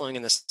is not flowing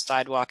in the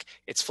sidewalk,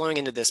 it's flowing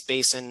into this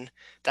basin.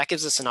 That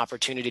gives us an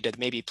opportunity to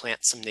maybe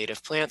plant some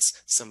native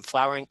plants, some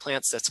flowering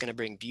plants that's going to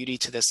bring beauty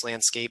to this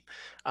landscape,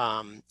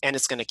 and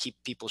it's going to keep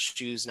people's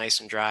shoes nice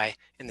and dry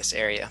in this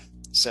area.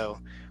 So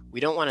we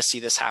don't want to see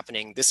this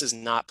happening. This is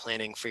not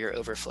planning for your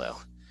overflow,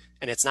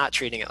 and it's not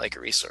treating it like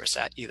a resource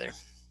either.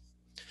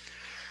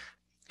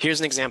 Here's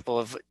an example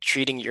of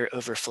treating your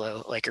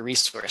overflow like a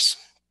resource.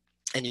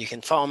 And you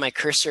can follow my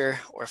cursor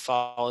or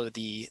follow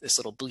this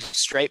little blue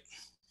stripe.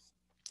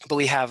 But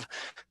we have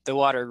the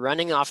water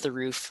running off the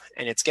roof,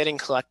 and it's getting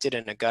collected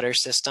in a gutter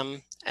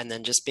system and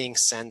then just being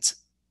sent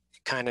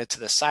kind of to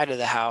the side of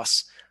the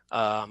house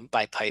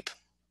by pipe.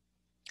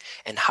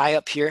 And high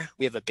up here,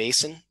 we have a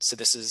basin. So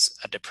this is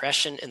a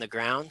depression in the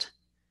ground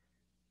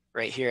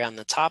right here on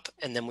the top.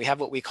 And then we have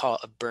what we call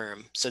a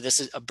berm. So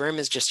a berm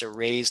is just a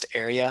raised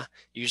area,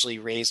 usually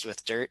raised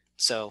with dirt.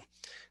 So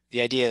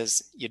the idea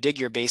is you dig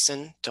your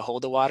basin to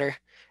hold the water,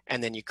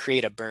 and then you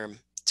create a berm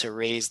to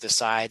raise the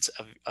sides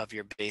of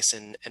your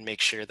basin and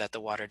make sure that the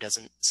water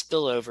doesn't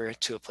spill over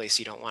to a place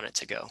you don't want it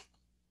to go.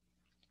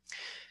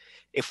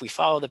 If we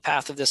follow the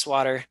path of this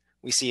water,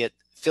 we see it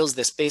fills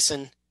this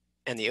basin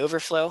and the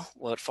overflow.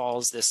 Well, it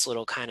follows this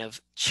little kind of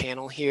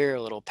channel here,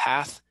 a little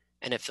path,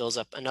 and it fills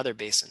up another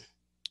basin.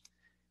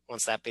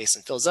 Once that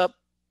basin fills up,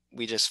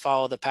 we just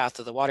follow the path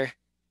of the water,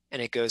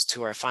 and it goes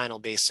to our final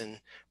basin,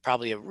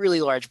 probably a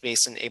really large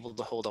basin able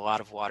to hold a lot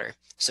of water.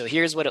 So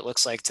here's what it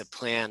looks like to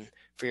plan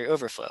for your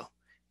overflow.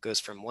 It goes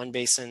from one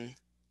basin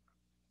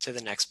to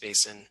the next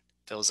basin,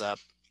 fills up,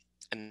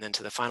 and then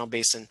to the final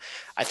basin.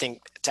 I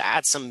think to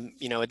add some,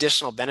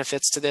 additional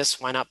benefits to this,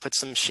 why not put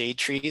some shade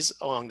trees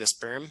along this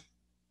berm?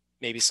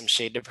 Maybe some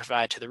shade to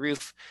provide to the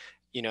roof.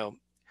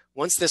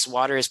 Once this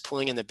water is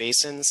pooling in the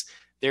basins,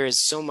 there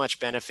is so much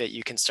benefit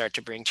you can start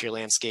to bring to your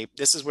landscape.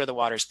 This is where the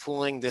water's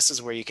pooling. This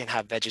is where you can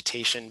have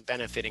vegetation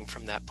benefiting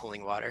from that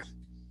pooling water.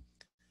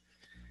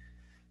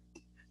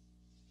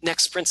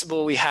 Next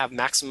principle, we have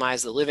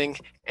maximize the living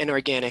and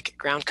organic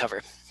ground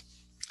cover.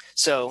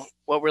 So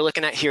what we're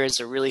looking at here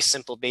is a really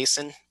simple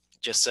basin,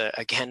 just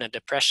again, a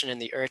depression in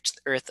the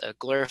earth, a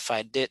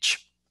glorified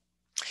ditch.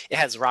 It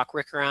has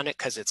rockwork around it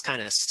because it's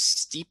kind of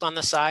steep on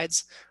the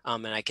sides,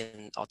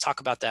 and I'll talk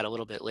about that a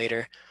little bit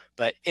later.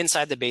 But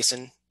inside the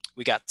basin,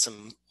 we got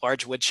some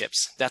large wood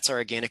chips. That's our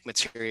organic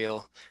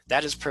material.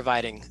 That is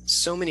providing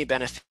so many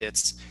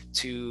benefits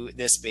to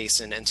this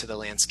basin and to the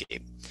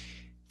landscape.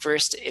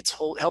 First, it's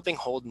helping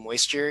hold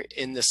moisture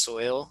in the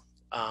soil,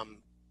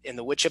 and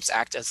the wood chips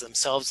act as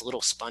themselves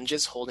little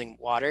sponges holding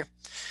water.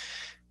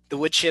 The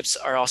wood chips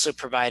are also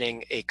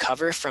providing a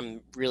cover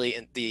from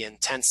really the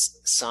intense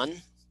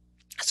sun.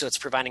 So it's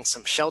providing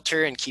some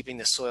shelter and keeping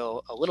the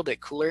soil a little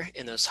bit cooler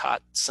in those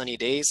hot, sunny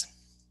days.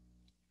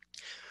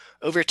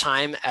 Over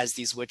time, as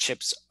these wood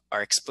chips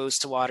are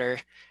exposed to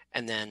water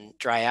and then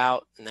dry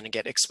out and then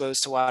get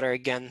exposed to water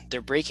again,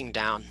 they're breaking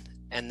down.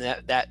 And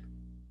that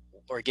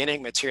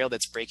organic material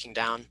that's breaking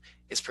down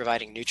is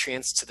providing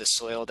nutrients to the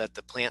soil that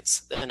the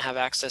plants then have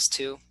access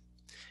to.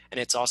 And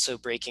it's also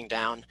breaking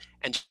down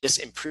and just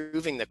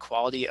improving the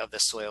quality of the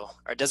soil.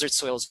 Our desert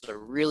soils are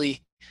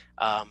really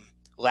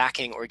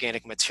lacking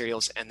organic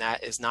materials, and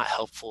that is not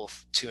helpful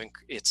to,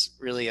 it's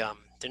really,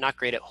 they're not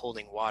great at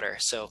holding water.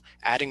 So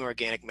adding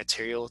organic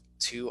material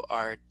to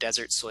our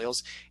desert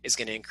soils is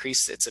going to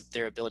increase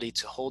their ability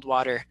to hold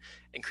water,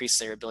 increase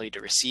their ability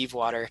to receive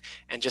water,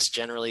 and just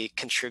generally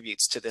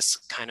contributes to this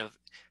kind of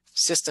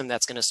system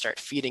that's going to start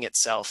feeding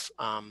itself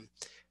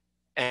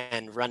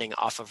and running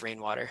off of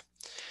rainwater.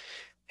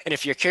 And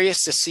if you're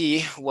curious to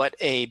see what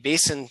a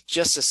basin,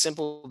 just a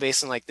simple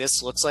basin like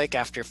this looks like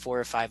after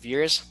 4 or 5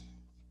 years,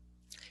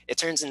 it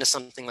turns into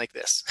something like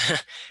this.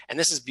 And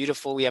this is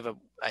beautiful. We have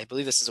I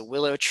believe this is a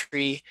willow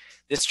tree.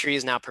 This tree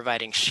is now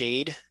providing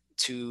shade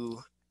to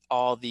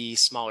all the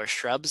smaller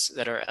shrubs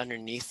that are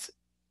underneath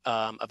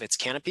of its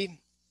canopy.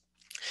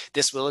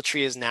 This willow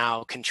tree is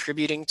now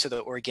contributing to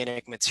the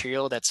organic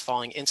material that's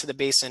falling into the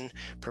basin,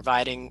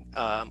 providing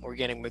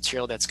organic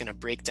material that's going to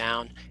break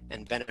down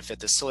and benefit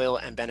the soil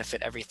and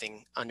benefit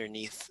everything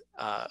underneath,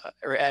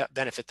 or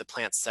benefit the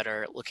plants that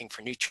are looking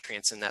for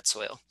nutrients in that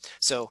soil.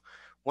 So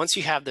once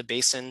you have the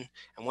basin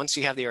and once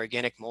you have the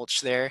organic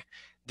mulch there,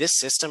 this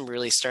system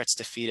really starts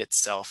to feed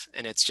itself,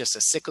 and it's just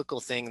a cyclical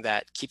thing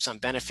that keeps on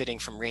benefiting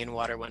from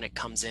rainwater when it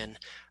comes in.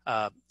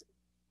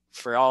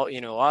 For all, a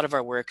lot of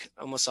our work,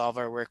 almost all of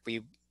our work,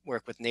 we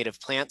work with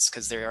native plants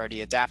because they're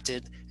already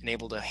adapted and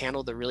able to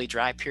handle the really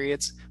dry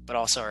periods, but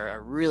also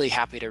are really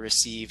happy to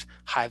receive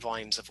high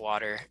volumes of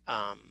water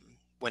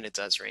when it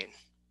does rain.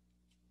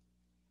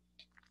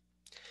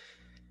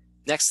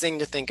 Next thing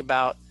to think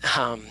about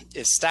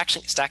is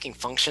stacking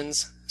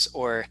functions,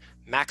 or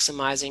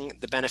maximizing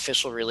the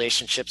beneficial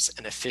relationships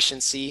and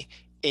efficiency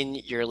in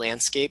your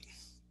landscape.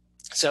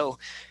 So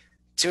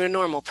to a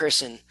normal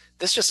person,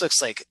 this just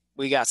looks like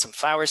we got some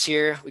flowers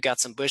here, we got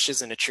some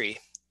bushes and a tree.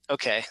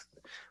 Okay,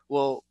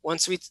 well,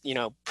 once we,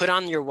 put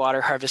on your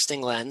water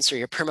harvesting lens or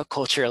your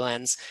permaculture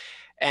lens,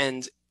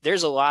 and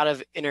there's a lot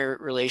of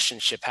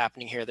interrelationship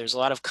happening here. There's a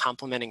lot of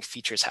complementing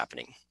features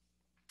happening.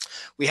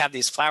 We have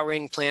these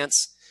flowering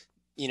plants.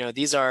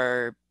 These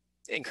are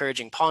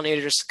encouraging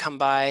pollinators to come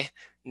by,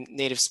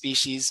 native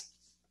species.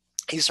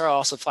 These are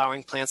also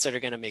flowering plants that are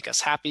going to make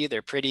us happy.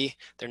 They're pretty.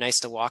 They're nice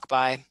to walk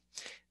by.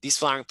 These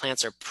flowering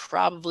plants are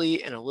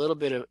probably in a little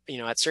bit of,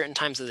 at certain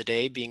times of the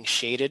day being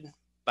shaded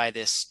by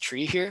this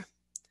tree here.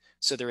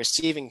 So they're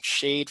receiving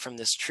shade from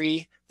this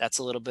tree. That's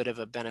a little bit of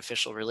a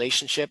beneficial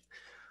relationship.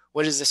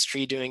 What is this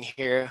tree doing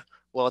here?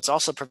 Well, it's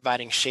also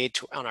providing shade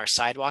on our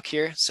sidewalk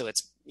here. So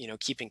it's,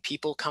 keeping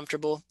people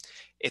comfortable.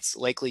 It's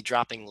likely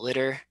dropping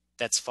litter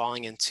that's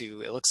falling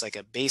into, it looks like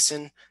a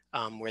basin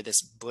where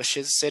this bush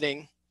is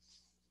sitting.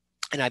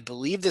 And I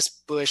believe this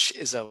bush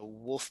is a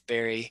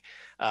wolfberry,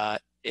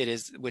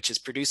 which is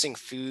producing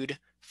food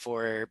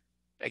for,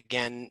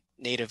 again,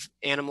 native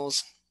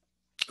animals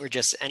or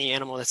just any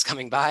animal that's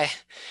coming by,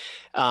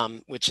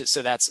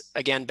 so that's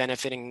again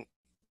benefiting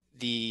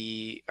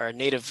our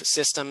native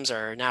systems,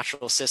 our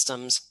natural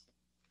systems.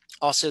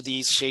 Also,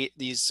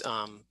 these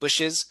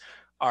bushes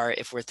are,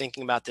 if we're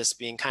thinking about this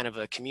being kind of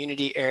a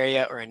community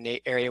area or an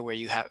area where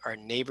you have our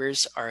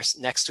neighbors are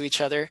next to each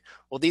other,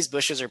 well, these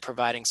bushes are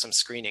providing some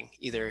screening,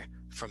 either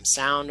from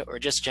sound or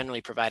just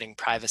generally providing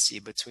privacy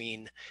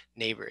between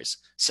neighbors.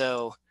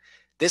 So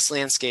this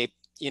landscape,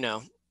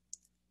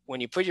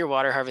 when you put your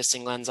water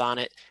harvesting lens on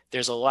it,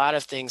 there's a lot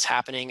of things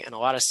happening and a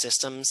lot of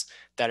systems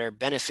that are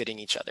benefiting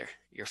each other.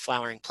 Your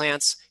flowering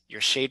plants,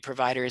 your shade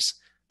providers.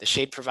 The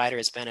shade provider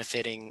is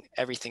benefiting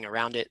everything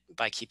around it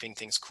by keeping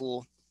things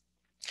cool.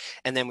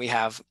 And then we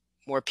have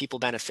more people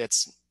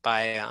benefits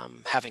by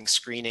having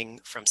screening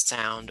from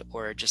sound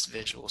or just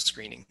visual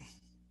screening.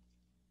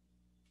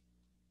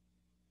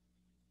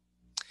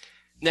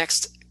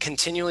 Next,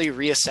 continually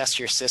reassess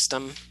your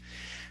system.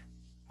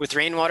 With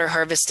rainwater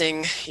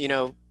harvesting,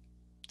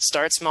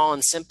 start small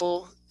and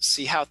simple,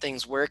 see how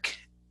things work.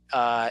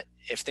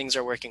 If things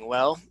are working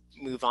well,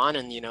 move on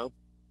and,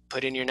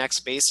 put in your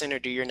next basin or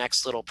do your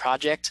next little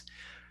project.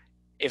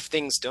 If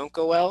things don't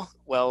go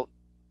well,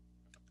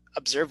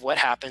 observe what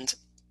happened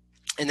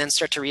and then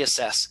start to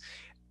reassess.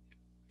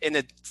 In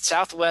the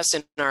Southwest,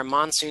 in our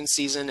monsoon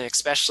season,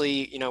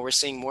 especially, we're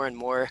seeing more and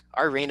more,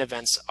 our rain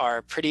events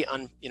are pretty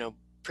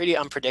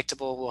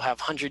unpredictable. We'll have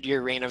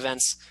 100-year rain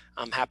events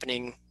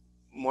happening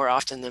more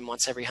often than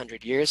once every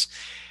 100 years.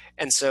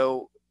 And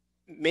so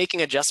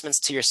making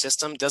adjustments to your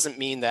system doesn't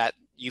mean that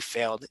you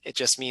failed. It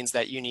just means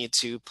that you need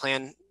to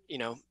plan,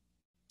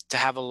 to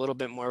have a little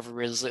bit more of a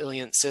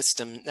resilient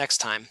system next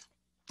time.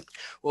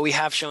 What we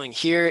have showing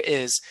here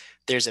is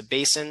there's a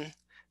basin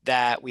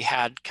that we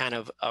had kind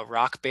of a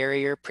rock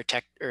barrier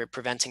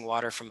preventing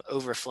water from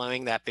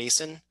overflowing that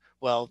basin.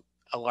 Well,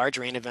 a large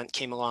rain event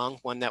came along,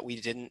 one that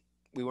we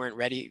weren't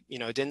ready,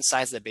 didn't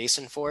size the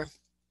basin for.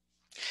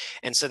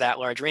 And so that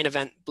large rain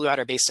event blew out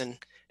our basin,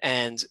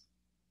 and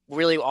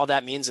really all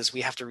that means is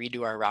we have to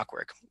redo our rock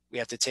work. We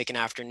have to take an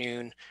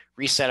afternoon,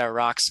 reset our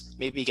rocks,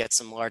 maybe get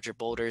some larger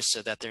boulders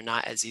so that they're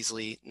not as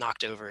easily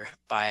knocked over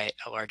by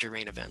a larger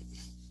rain event.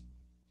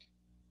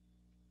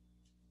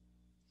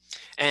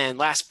 And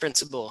last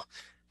principle,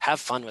 have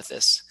fun with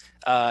this.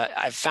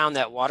 I've found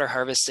that water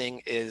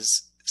harvesting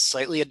is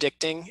slightly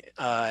addicting.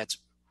 It's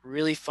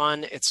really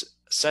fun. It's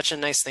such a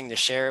nice thing to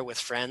share with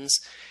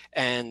friends.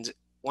 And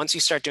once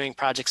you start doing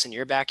projects in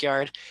your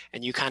backyard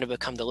and you kind of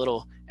become the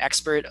little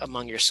expert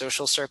among your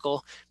social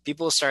circle,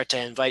 people start to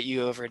invite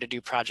you over to do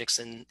projects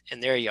in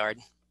their yard.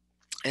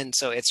 And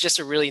so it's just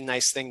a really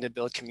nice thing to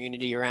build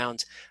community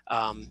around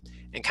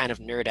and kind of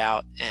nerd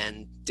out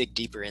and dig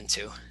deeper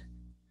into.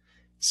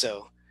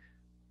 So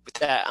with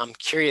that, I'm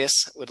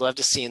curious, would love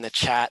to see in the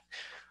chat,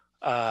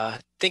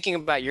 thinking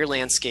about your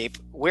landscape,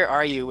 where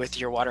are you with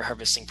your water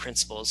harvesting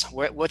principles?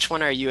 Which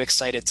one are you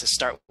excited to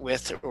start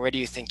with, or where do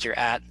you think you're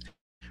at?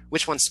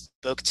 Which one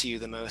spoke to you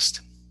the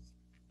most?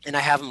 And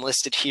I have them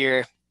listed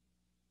here.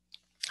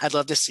 I'd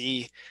love to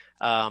see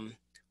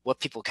what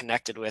people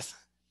connected with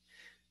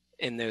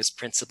in those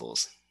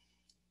principles.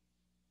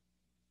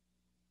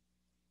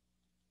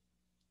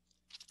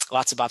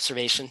 Lots of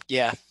observation.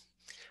 Yeah,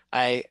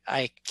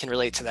 I can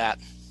relate to that.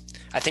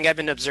 I think I've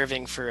been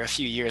observing for a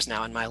few years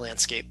now in my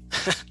landscape.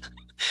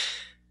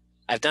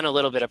 I've done a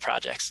little bit of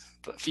projects,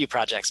 a few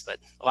projects, but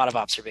a lot of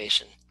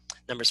observation.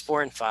 Numbers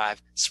 4 and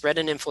 5, spread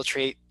and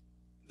infiltrate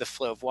the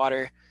flow of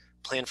water,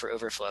 plan for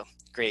overflow.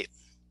 Great.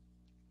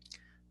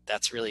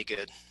 That's really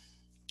good.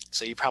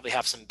 So you probably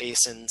have some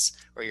basins,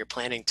 or you're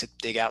planning to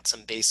dig out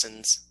some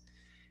basins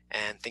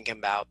and thinking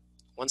about,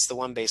 once the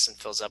one basin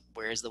fills up,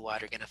 where is the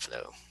water going to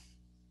flow?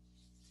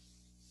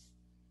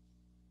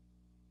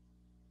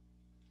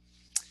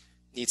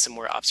 Need some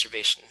more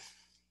observation.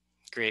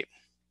 Great.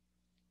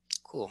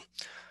 Cool.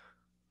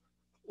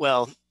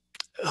 Well,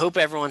 hope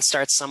everyone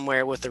starts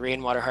somewhere with the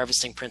rainwater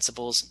harvesting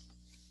principles.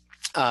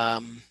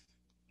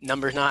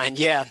 Number 9,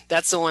 yeah,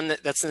 that's the one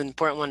that's an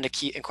important one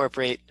to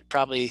incorporate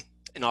probably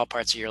in all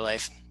parts of your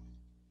life.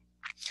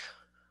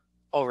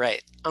 All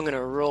right, I'm going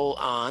to roll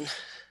on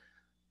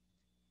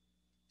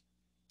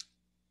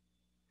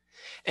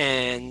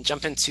and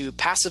jump into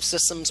passive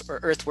systems or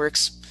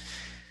earthworks.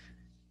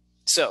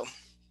 So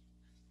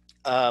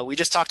we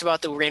just talked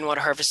about the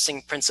rainwater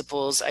harvesting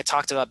principles. I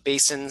talked about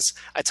basins.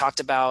 I talked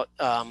about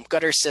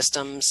gutter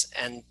systems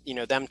and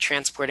them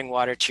transporting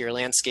water to your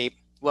landscape.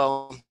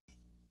 Well,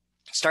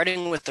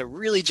 starting with a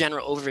really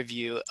general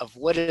overview of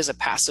what is a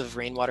passive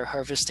rainwater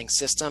harvesting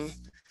system.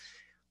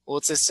 Well,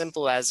 it's as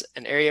simple as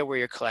an area where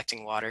you're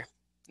collecting water,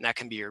 and that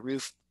can be your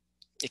roof.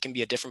 It can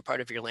be a different part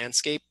of your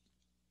landscape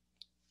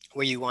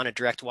where you want to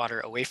direct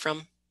water away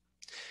from.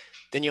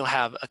 Then you'll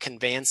have a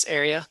conveyance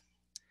area,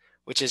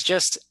 which is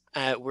just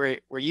we're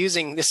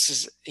using this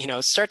is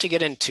start to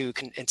get into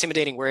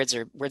intimidating words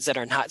or words that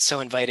are not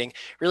so inviting.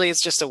 Really,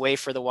 it's just a way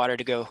for the water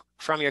to go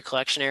from your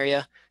collection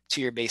area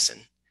to your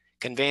basin.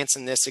 Conveyance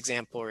in this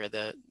example, or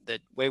the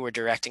way we're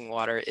directing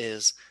water,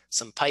 is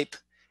some pipe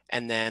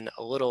and then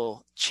a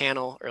little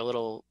channel or a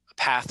little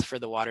path for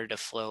the water to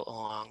flow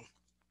along.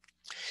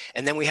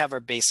 And then we have our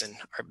basin,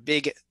 our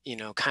big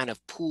kind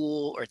of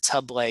pool or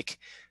tub-like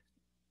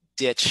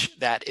ditch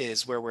that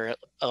is where we're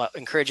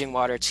encouraging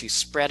water to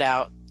spread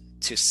out,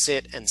 to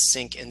sit and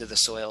sink into the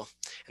soil.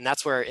 And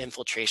that's where our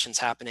infiltration's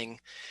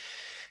happening.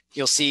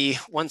 You'll see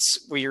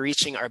once we're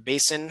reaching our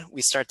basin,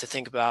 we start to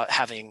think about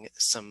having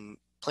some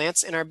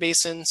plants in our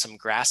basin, some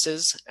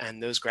grasses,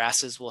 and those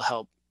grasses will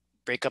help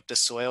break up the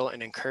soil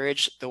and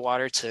encourage the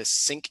water to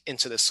sink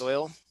into the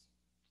soil.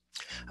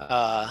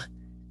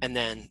 And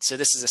then, so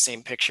this is the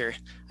same picture.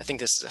 I think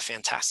this is a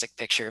fantastic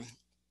picture.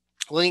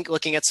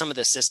 Looking at some of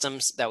the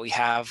systems that we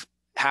have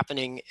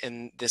happening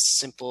in this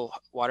simple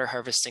water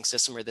harvesting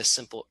system, or this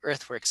simple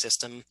earthwork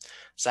system,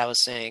 as I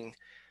was saying,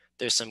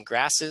 there's some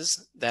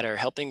grasses that are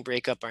helping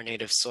break up our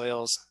native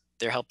soils.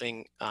 They're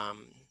helping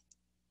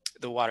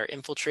the water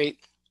infiltrate.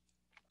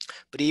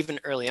 But even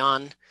early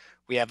on,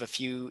 we have a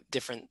few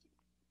different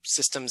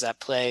systems at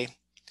play.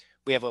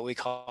 We have what we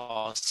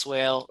call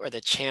swale, or the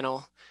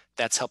channel,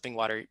 that's helping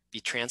water be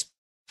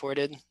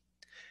transported.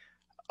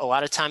 A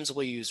lot of times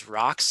we'll use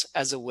rocks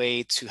as a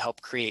way to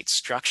help create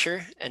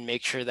structure and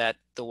make sure that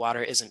the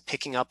water isn't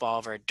picking up all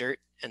of our dirt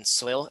and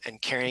soil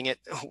and carrying it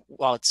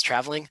while it's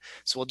traveling.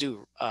 So we'll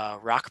do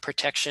rock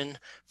protection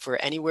for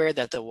anywhere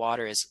that the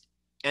water is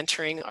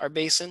entering our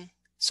basin.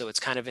 So it's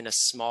kind of in a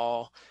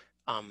small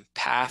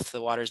path.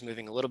 The water is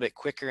moving a little bit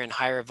quicker and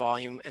higher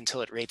volume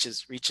until it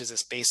reaches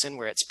this basin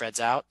where it spreads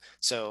out.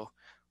 So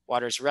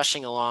water is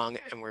rushing along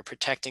and we're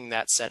protecting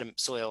that sediment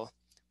soil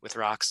with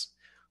rocks.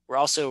 We're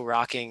also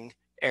rocking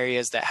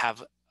areas that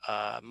have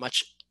a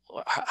much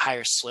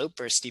higher slope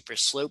or steeper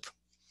slope.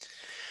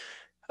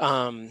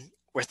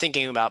 We're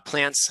thinking about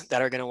plants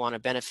that are going to want to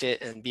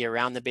benefit and be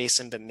around the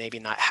basin, but maybe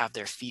not have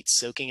their feet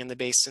soaking in the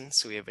basin.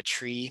 So we have a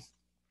tree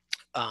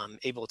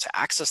able to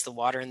access the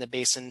water in the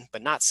basin,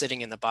 but not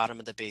sitting in the bottom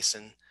of the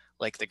basin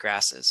like the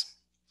grasses.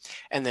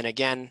 And then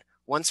again,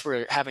 once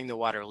we're having the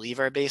water leave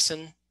our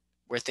basin,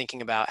 we're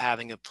thinking about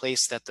having a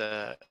place that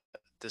the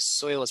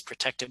soil is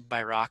protected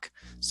by rock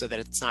so that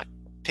it's not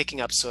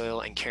picking up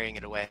soil and carrying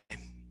it away.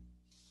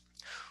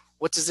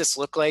 What does this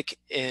look like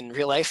in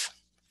real life?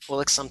 Well,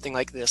 it looks something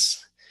like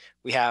this.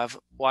 We have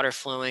water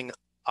flowing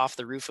off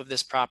the roof of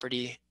this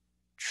property,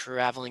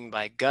 traveling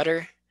by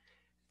gutter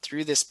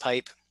through this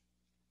pipe.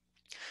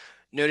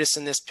 Notice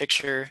in this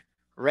picture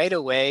right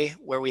away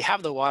where we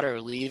have the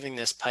water leaving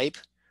this pipe,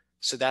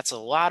 so that's a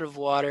lot of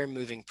water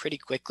moving pretty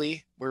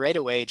quickly. We're right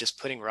away just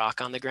putting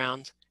rock on the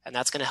ground, and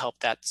that's going to help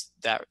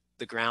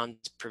the ground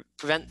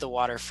prevent the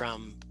water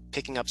from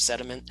picking up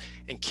sediment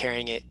and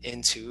carrying it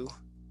into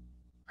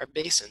our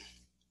basin.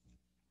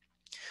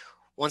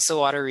 Once the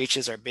water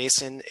reaches our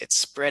basin, it's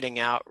spreading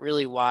out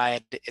really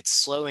wide.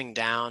 It's slowing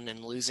down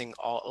and losing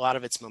a lot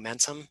of its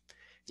momentum.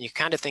 You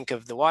kind of think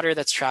of the water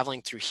that's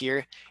traveling through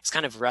here. It's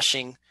kind of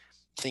rushing,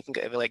 thinking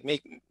of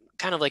it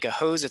kind of like a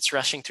hose. It's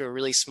rushing through a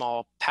really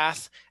small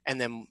path. And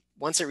then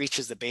once it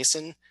reaches the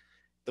basin,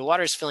 the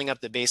water is filling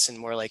up the basin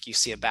more like you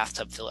see a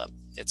bathtub fill up.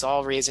 It's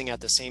all raising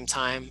at the same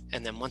time.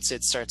 And then once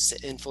it starts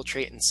to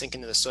infiltrate and sink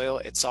into the soil,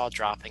 it's all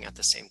dropping at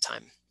the same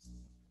time.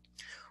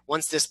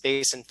 Once this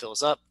basin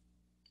fills up,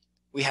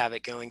 we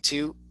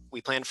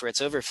plan for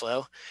its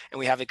overflow, and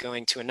we have it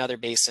going to another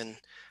basin.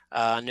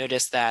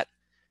 Notice that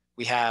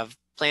we have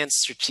plants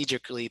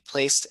strategically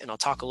placed, and I'll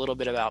talk a little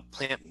bit about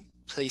plant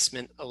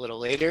placement a little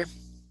later.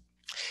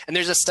 And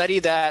there's a study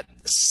that,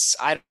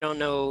 I don't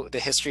know the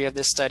history of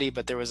this study,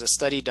 but there was a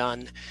study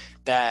done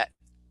that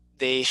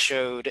they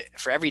showed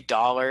for every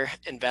 $1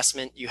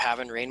 investment you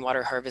have in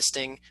rainwater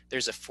harvesting,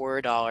 there's a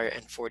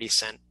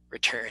 $4.40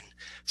 return.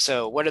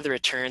 So what are the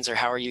returns, or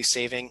how are you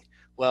saving?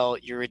 Well,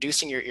 you're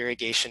reducing your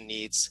irrigation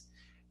needs.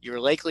 You're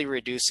likely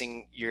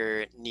reducing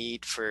your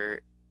need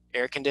for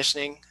air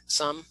conditioning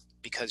some,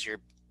 because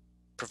you're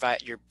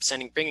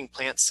bringing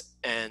plants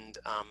and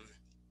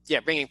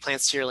bringing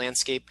plants to your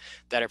landscape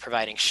that are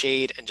providing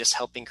shade and just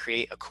helping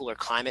create a cooler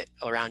climate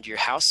around your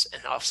house,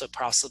 and also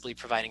possibly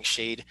providing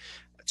shade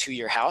to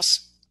your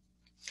house.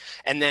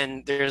 And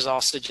then there's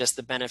also just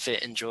the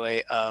benefit and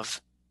joy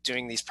of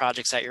doing these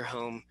projects at your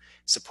home,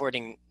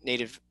 supporting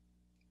native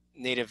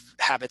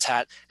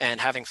habitat,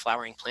 and having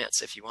flowering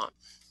plants if you want.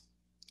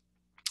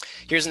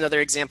 Here's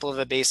another example of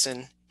a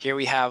basin. Here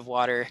we have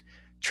water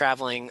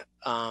traveling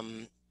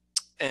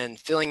and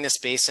filling this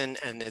basin,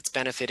 and it's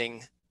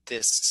benefiting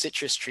this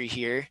citrus tree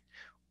here.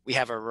 We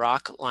have a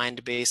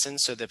rock-lined basin,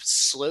 so the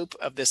slope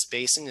of this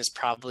basin is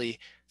probably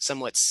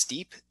somewhat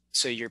steep.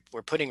 So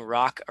we're putting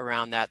rock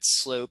around that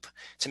slope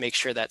to make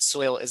sure that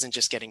soil isn't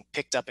just getting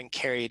picked up and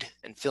carried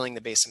and filling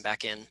the basin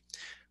back in.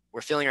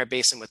 We're filling our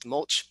basin with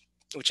mulch,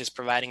 which is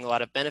providing a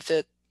lot of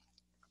benefit.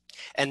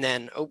 And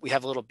then we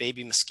have a little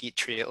baby mesquite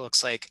tree, it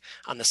looks like,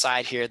 on the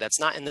side here that's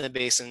not in the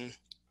basin,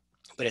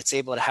 but it's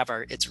able to have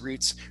its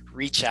roots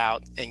reach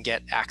out and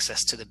get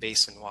access to the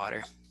basin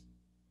water.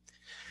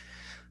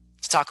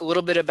 Let's talk a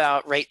little bit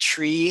about right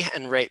tree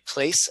and right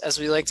place, as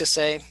we like to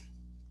say.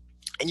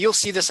 And you'll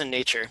see this in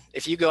nature.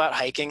 If you go out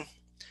hiking,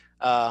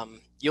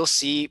 you'll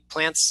see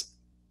plants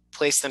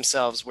place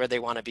themselves where they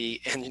want to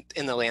be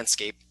in the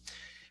landscape.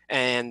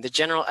 And the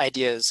general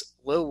idea is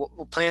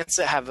plants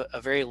that have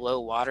a very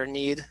low water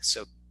need,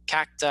 so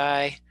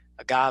cacti,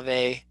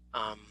 agave,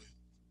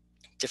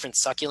 different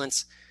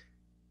succulents,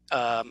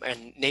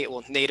 and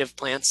native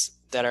plants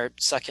that are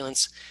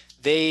succulents,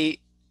 they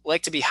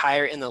like to be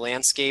higher in the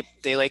landscape.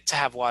 They like to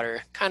have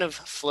water kind of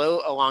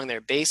flow along their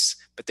base,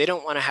 but they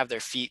don't want to have their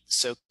feet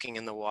soaking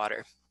in the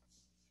water.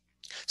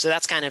 So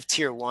that's kind of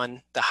tier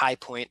 1, the high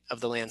point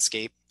of the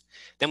landscape.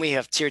 Then we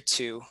have tier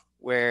 2,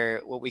 where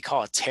what we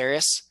call a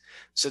terrace.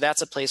 So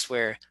that's a place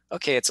where,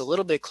 okay, it's a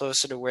little bit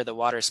closer to where the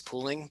water is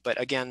pooling,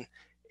 but again,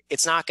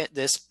 it's not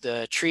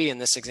the tree in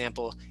this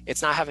example,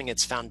 it's not having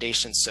its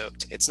foundation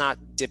soaked. It's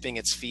not dipping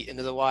its feet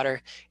into the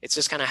water. It's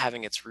just kind of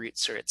having its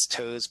roots or its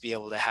toes be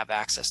able to have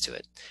access to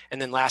it.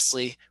 And then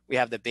lastly, we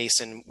have the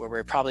basin, where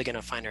we're probably going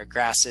to find our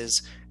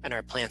grasses and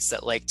our plants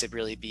that like to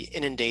really be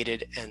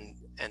inundated and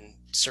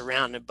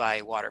surrounded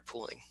by water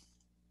pooling.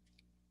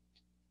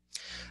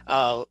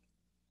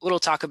 Little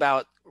talk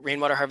about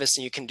rainwater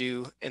harvesting you can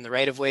do in the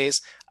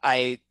right-of-ways.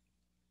 I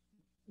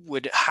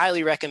would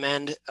highly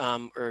recommend,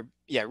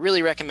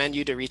 really recommend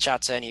you to reach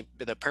out to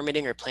the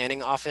permitting or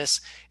planning office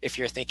if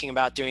you're thinking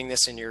about doing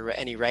this in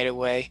any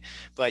right-of-way.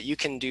 But you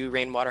can do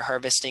rainwater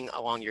harvesting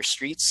along your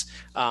streets.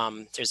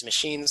 There's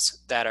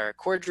machines that are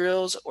core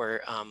drills,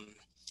 or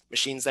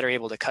machines that are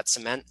able to cut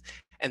cement,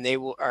 and they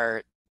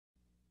are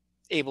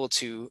able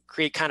to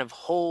create kind of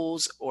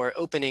holes or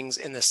openings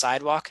in the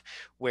sidewalk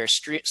where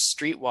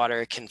street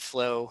water can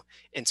flow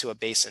into a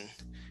basin.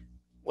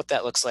 What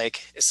that looks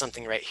like is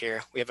something right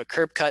here. We have a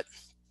curb cut.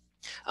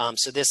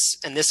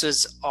 This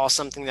was all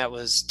something that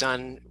was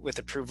done with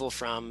approval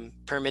from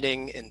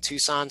permitting in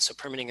Tucson, so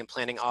permitting and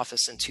planning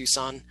office in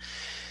Tucson.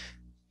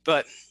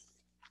 But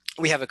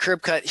we have a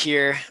curb cut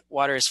here.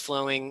 Water is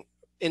flowing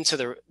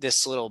into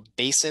this little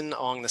basin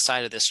along the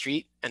side of the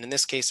street, and in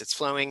this case, it's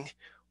flowing.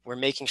 We're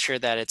making sure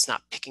that it's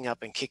not picking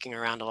up and kicking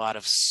around a lot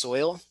of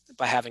soil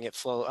by having it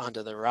flow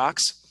onto the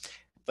rocks.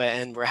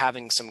 And we're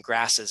having some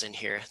grasses in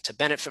here to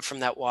benefit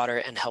from that water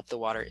and help the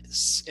water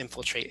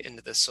infiltrate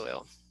into the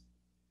soil.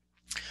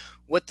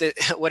 What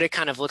it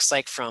kind of looks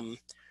like from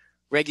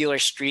regular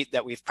street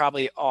that we've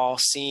probably all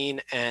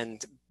seen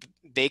and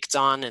baked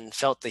on and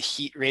felt the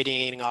heat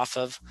radiating off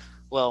of,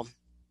 well,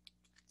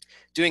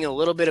 doing a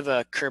little bit of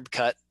a curb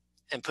cut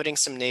and putting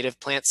some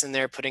native plants in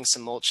there, putting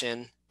some mulch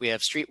in. We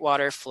have street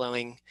water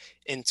flowing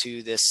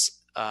into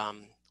this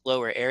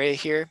lower area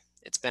here.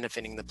 It's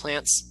benefiting the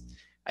plants.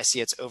 I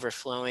see it's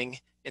overflowing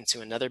into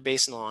another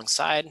basin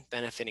alongside,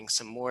 benefiting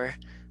some more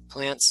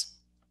plants.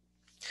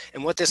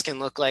 And what this can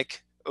look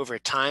like over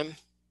time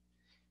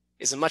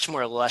is a much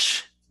more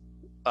lush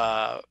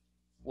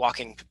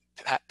walking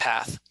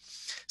path.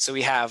 So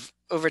we have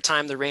over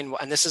time the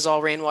rainwater, and this is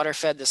all rainwater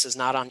fed. This is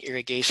not on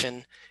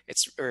irrigation.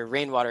 It's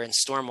rainwater and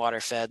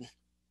stormwater fed.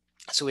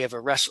 So we have a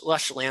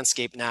lush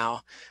landscape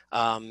now,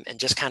 and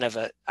just kind of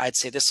I'd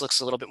say this looks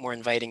a little bit more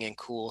inviting and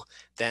cool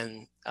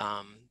than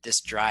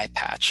this dry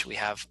patch we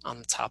have on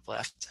the top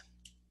left.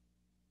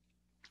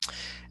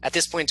 At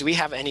this point, do we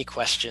have any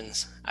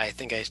questions? I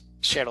think I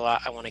shared a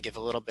lot. I want to give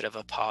a little bit of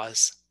a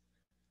pause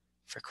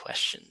for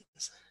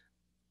questions.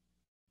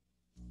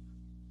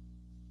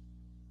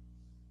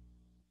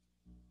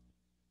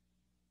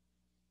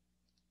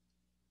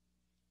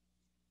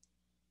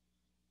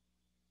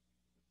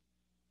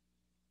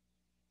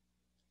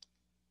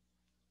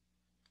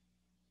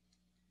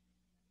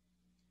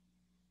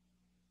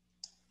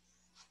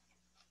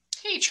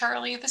 Hey,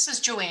 Charlie, this is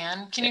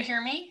Joanne. Can you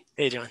hear me?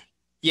 Hey, John.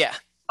 Yeah.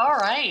 All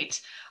right.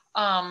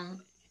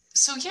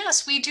 So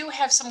yes, we do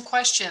have some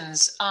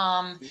questions.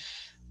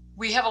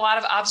 We have a lot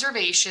of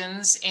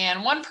observations,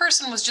 and one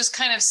person was just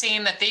kind of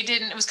saying that they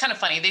didn't, it was kind of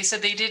funny. They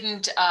said they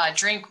didn't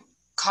drink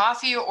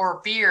coffee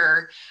or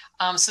beer.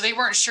 So they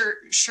weren't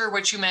sure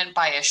what you meant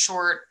by a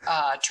short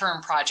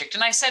term project.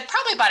 And I said,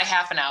 probably about a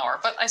half an hour,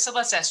 but I said,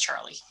 let's ask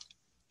Charlie.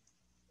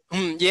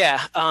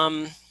 Yeah.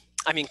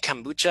 I mean,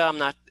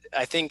 kombucha,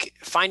 I think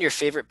find your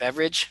favorite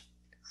beverage,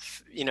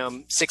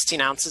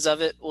 16 ounces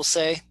of it, we'll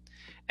say,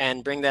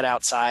 and bring that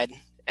outside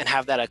and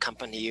have that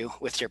accompany you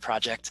with your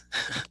project.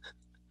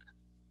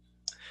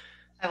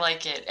 I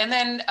like it. And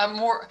then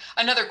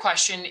another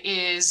question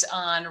is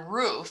on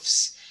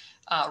roofs.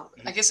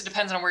 I guess it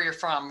depends on where you're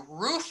from,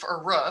 roof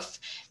or roof,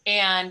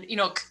 and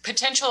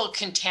potential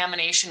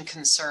contamination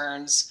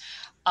concerns.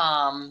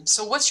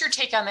 So what's your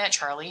take on that,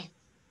 Charlie?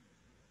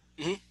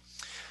 Mm-hmm.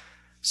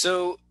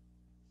 So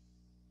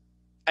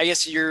I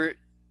guess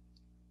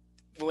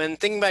when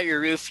thinking about your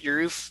roof,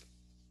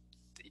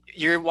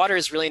 your water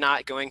is really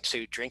not going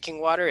to drinking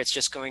water. It's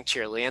just going to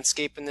your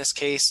landscape in this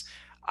case.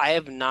 I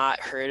have not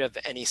heard of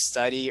any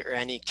study or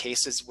any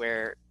cases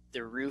where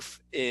the roof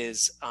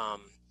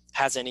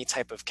has any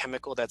type of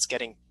chemical that's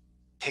getting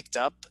picked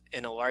up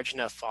in a large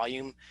enough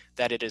volume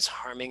that it is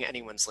harming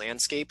anyone's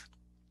landscape.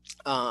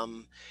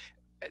 The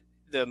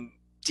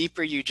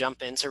deeper you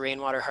jump into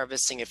rainwater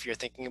harvesting, if you're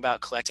thinking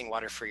about collecting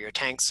water for your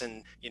tanks,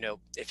 and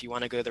if you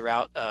want to go the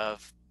route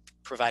of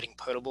providing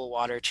potable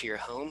water to your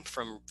home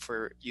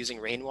for using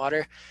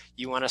rainwater,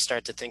 you want to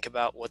start to think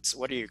about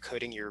what are you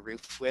coating your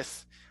roof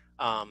with.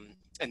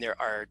 And there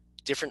are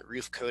different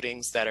roof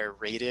coatings that are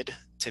rated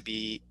to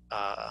be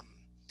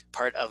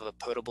part of a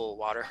potable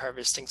water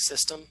harvesting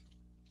system.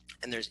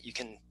 And you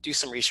can do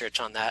some research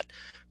on that.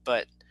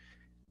 But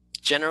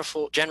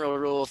general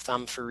rule of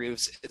thumb for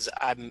roofs is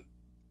I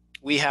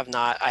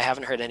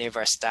haven't heard any of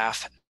our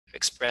staff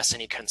express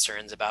any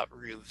concerns about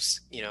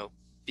roofs,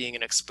 being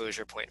an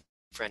exposure point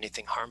for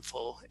anything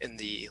harmful in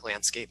the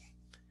landscape.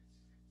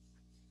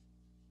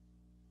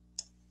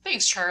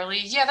 Thanks,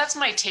 Charlie. Yeah, that's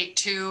my take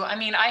too. I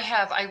mean,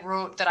 I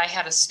wrote that I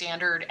had a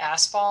standard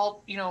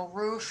asphalt,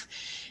 roof,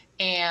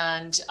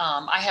 and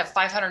I have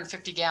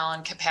 550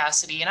 gallon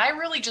capacity, and I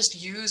really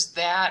just use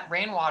that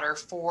rainwater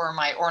for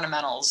my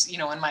ornamentals,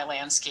 in my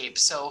landscape.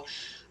 So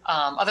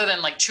other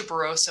than like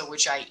tuberosa,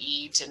 which I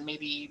eat, and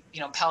maybe,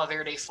 Palo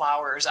Verde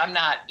flowers, I'm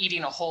not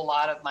eating a whole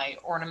lot of my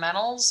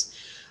ornamentals.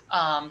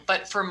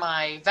 But for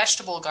my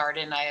vegetable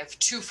garden, I have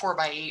 2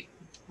 4x8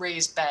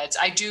 raised beds.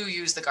 I do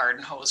use the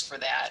garden hose for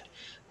that.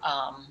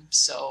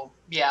 So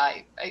yeah,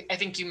 I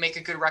think you make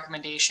a good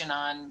recommendation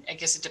on, I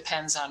guess it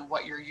depends on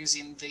what you're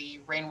using the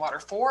rainwater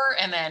for.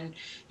 And then,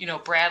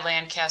 Brad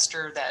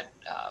Lancaster,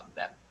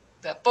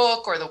 that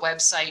book or the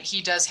website,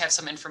 he does have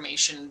some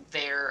information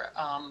there,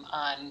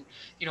 on,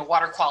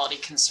 water quality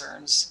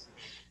concerns.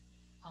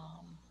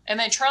 And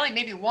then Charlie,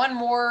 maybe one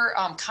more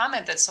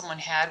comment that someone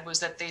had was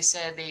that they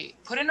said they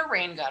put in a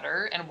rain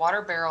gutter and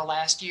water barrel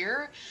last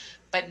year,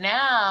 but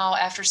now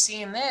after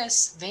seeing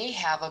this, they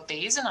have a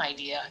basin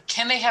idea.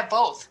 Can they have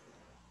both?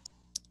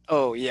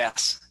 Oh,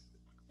 yes.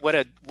 What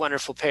a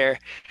wonderful pair.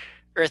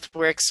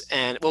 Earthworks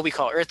and what we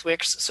call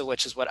Earthworks,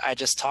 which is what I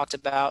just talked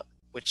about,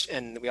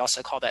 and we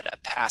also call that a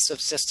passive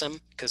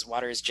system because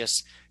water is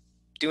just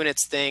doing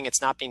its thing.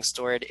 It's not being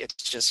stored. It's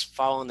just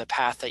following the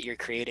path that you're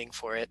creating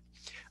for it.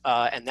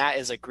 And that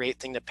is a great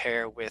thing to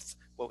pair with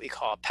what we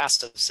call a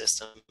passive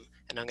system.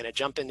 And I'm going to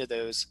jump into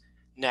those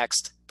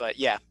next. But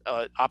yeah,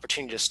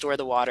 opportunity to store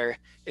the water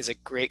is a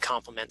great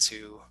complement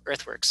to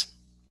Earthworks.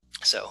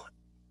 So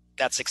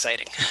that's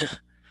exciting.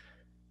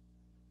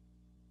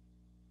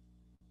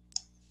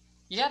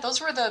 Yeah,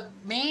 those were the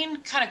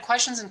main kind of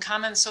questions and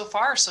comments so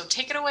far. So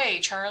take it away,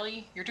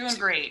 Charlie. You're doing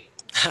great.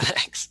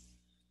 Thanks.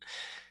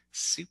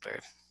 Super.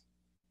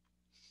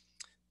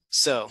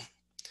 So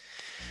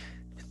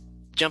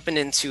jumping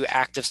into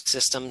active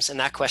systems,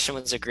 and that question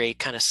was a great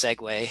kind of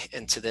segue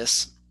into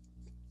this.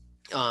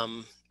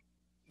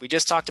 We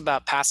just talked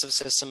about passive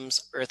systems,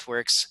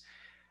 Earthworks.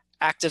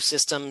 Active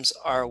systems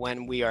are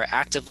when we are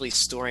actively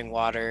storing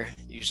water,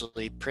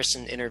 usually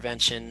person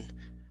intervention,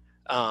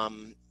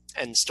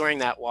 and storing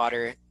that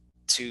water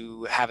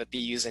to have it be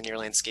used in your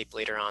landscape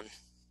later on.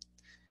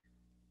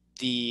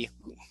 Here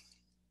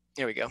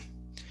we go.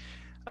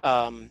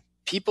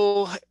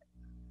 People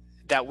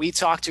that we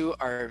talk to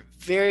are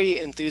very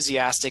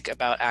enthusiastic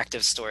about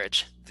active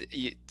storage.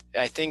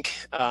 I think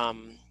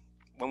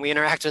when we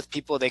interact with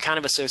people, they kind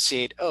of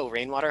associate, oh,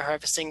 rainwater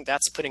harvesting,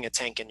 that's putting a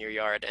tank in your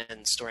yard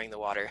and storing the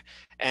water.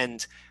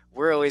 And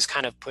we're always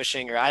kind of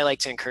pushing, or I like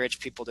to encourage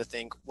people to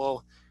think,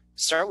 well,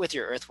 start with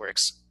your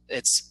Earthworks.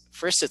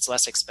 First, it's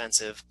less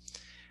expensive.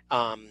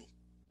 And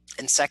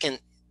second,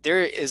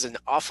 there is an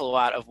awful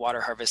lot of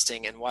water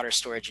harvesting and water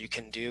storage you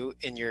can do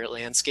in your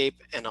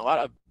landscape, and a lot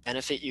of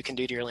benefit you can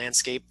do to your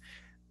landscape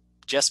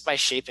just by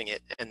shaping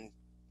it and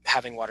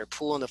having water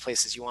pool in the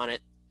places you want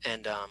it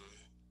and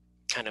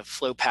kind of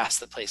flow past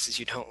the places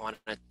you don't want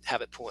to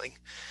have it pooling.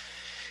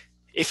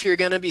 If you're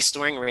going to be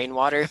storing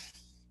rainwater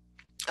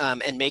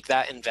and make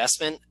that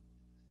investment,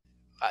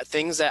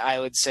 things that I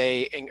would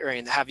say or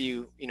have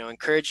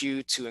encourage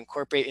you to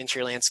incorporate into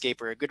your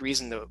landscape, or a good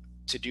reason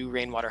to do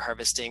rainwater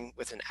harvesting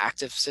with an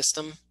active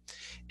system,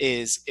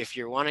 is if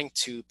you're wanting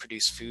to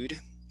produce food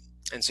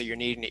And so you're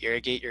needing to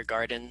irrigate your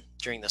garden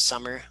during the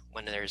summer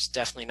when there's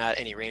definitely not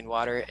any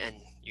rainwater, and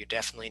you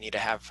definitely need to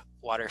have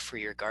water for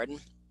your garden.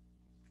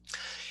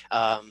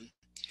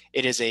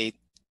 It is a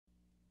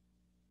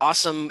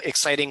awesome,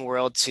 exciting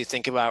world to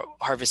think about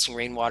harvesting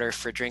rainwater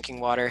for drinking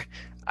water.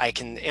 I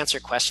can answer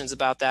questions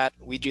about that.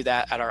 We do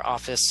that at our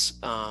office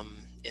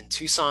in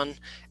Tucson,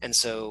 and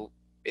so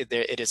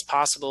it is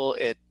possible.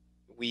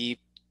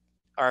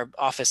 Our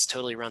office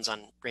totally runs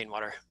on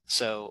rainwater,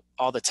 so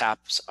all the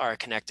taps are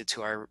connected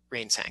to our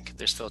rain tank.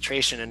 There's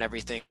filtration and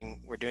everything.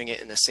 We're doing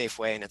it in a safe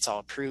way, and it's all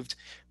approved.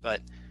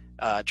 But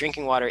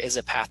drinking water is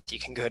a path you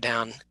can go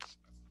down.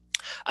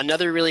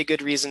 Another really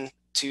good reason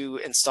to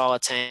install a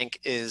tank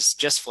is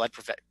just flood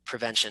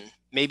prevention.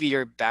 Maybe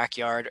your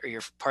backyard or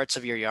your parts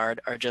of your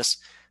yard are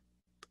just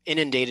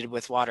inundated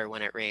with water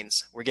when it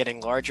rains. We're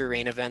getting larger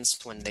rain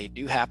events when they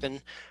do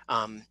happen.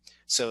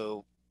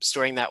 So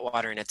storing that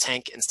water in a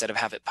tank instead of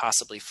have it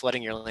possibly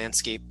flooding your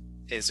landscape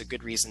is a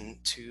good reason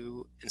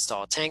to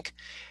install a tank.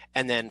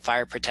 And then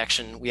fire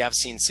protection. We have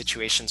seen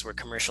situations where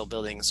commercial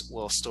buildings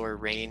will store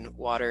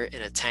rainwater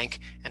in a tank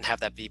and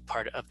have that be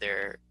part of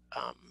their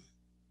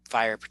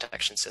fire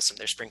protection system,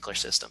 their sprinkler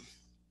system.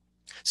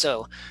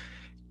 So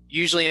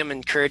usually I'm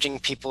encouraging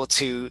people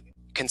to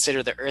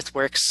consider the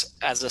earthworks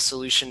as a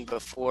solution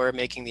before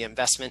making the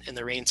investment in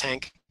the rain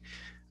tank.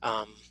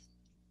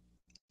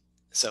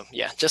 So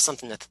yeah, just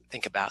something to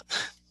think about.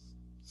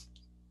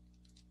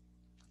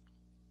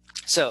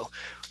 So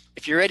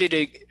if you're ready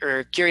to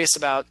or curious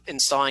about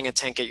installing a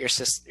tank at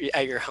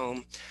your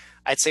home,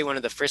 I'd say one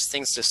of the first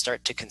things to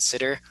start to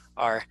consider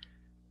are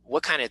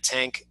what kind of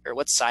tank or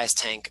what size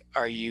tank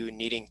are you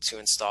needing to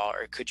install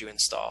or could you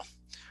install?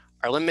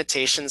 Our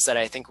limitations that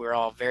I think we're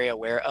all very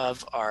aware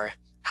of are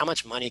how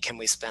much money can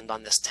we spend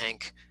on this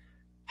tank?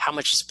 How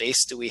much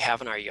space do we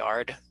have in our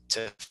yard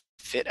to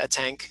fit a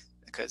tank?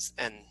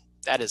 And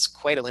that is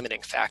quite a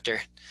limiting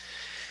factor.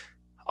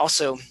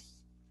 Also,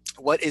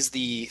 what is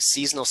the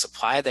seasonal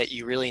supply that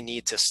you really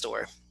need to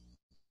store?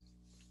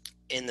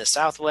 In the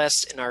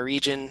Southwest, in our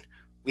region,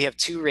 we have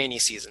 2 rainy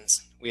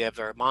seasons. We have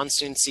our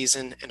monsoon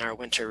season and our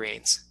winter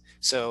rains.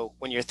 So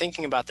when you're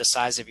thinking about the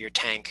size of your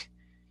tank,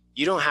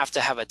 you don't have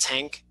to have a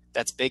tank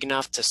that's big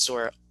enough to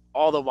store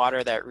all the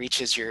water that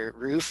reaches your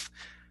roof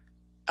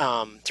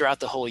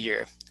throughout the whole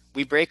year.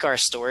 We break our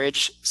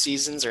storage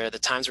seasons, or the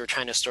times we're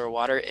trying to store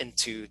water,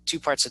 into 2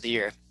 parts of the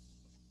year.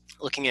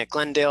 Looking at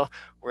Glendale,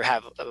 we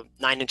have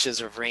 9 inches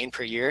of rain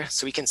per year.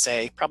 So we can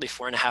say probably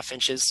 4.5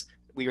 inches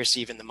we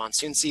receive in the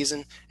monsoon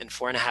season and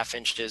 4.5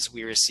 inches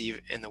we receive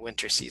in the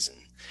winter season.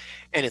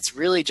 And it's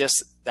really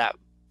just that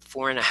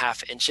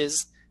 4.5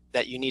 inches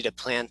that you need a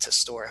plan to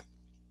store.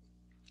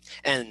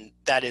 And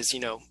that is,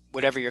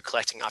 whatever you're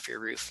collecting off your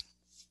roof.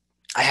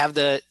 I have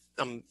the,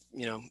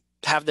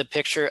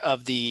 picture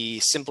of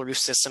the simple roof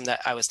system that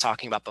I was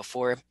talking about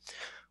before.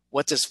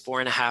 What does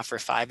 4.5 or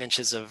 5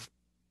 inches of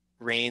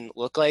rain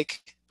look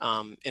like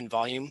in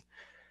volume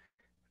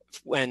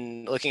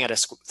when looking at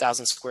a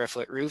 1,000 square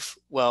foot roof?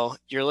 Well,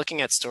 you're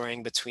looking at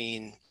storing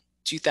between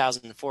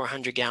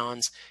 2,400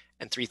 gallons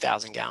and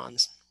 3,000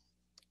 gallons.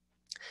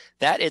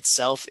 That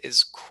itself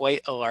is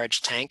quite a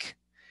large tank,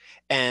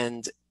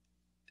 and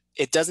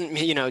it doesn't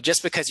mean,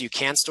 just because you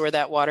can store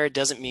that water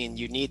doesn't mean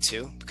you need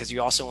to, because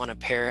you also want to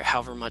pair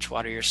however much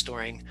water you're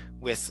storing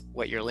with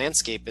what your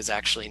landscape is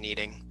actually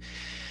needing.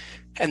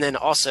 And then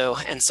also,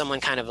 and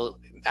someone kind of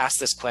asked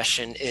this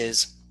question,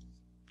 is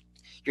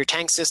your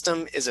tank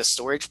system is a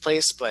storage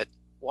place, but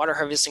water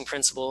harvesting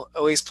principle,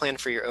 always plan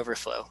for your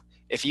overflow.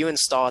 If you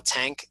install a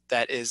tank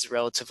that is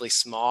relatively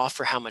small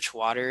for how much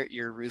water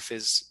your roof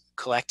is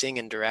collecting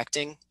and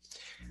directing,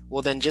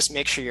 well, then just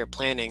make sure you're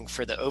planning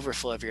for the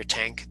overflow of your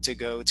tank to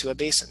go to a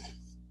basin.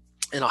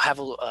 And I'll have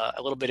a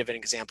little bit of an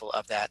example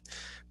of that.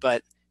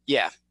 But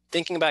yeah,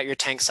 thinking about your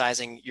tank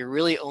sizing, you're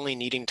really only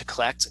needing to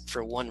collect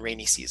for 1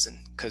 rainy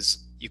season,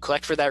 because you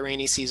collect for that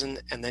rainy season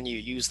and then you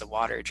use the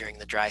water during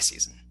the dry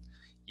season.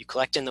 You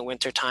collect in the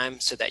winter time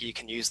so that you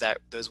can use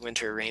those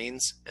winter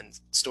rains and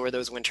store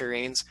those winter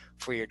rains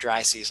for your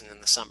dry season in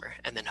the summer.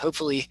 And then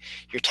hopefully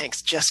your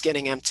tank's just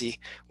getting empty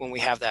when we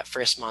have that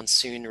first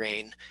monsoon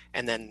rain,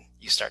 and then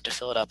you start to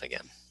fill it up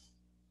again.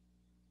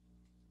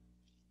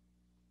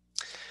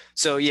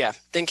 So yeah,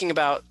 thinking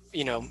about,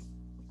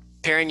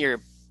 pairing your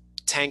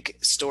tank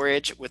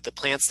storage with the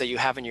plants that you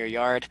have in your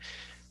yard,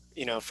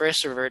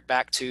 first revert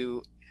back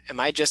to, am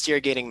I just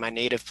irrigating my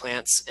native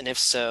plants? And if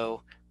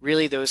so,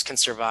 really those can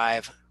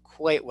survive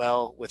quite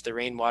well with the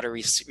rainwater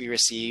we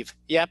receive.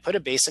 Yeah, put a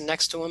basin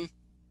next to them,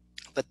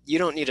 but you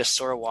don't need to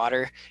store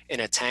water in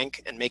a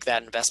tank and make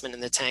that investment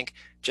in the tank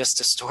just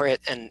to store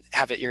it and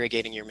have it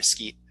irrigating your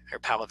mesquite or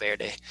palo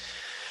verde.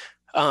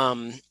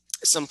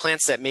 Some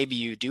plants that maybe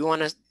you do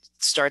want to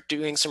start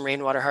doing some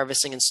rainwater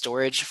harvesting and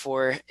storage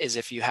for is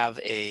if you have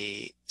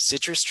a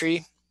citrus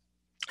tree.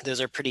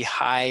 Those are pretty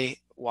high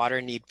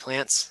water need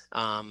plants.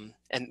 And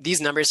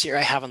these numbers here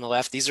I have on the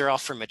left, these are all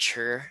for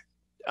mature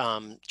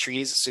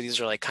trees. So these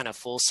are like kind of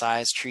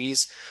full-size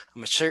trees. A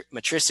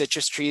mature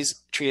citrus tree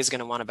is going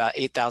to want about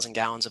 8,000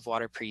 gallons of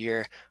water per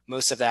year,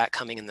 most of that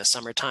coming in the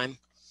summertime.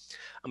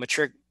 a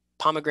mature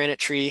pomegranate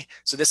tree.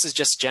 So this is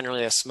just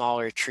generally a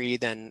smaller tree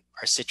than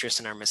our citrus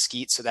and our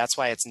mesquite. So that's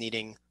why it's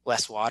needing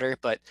less water.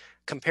 But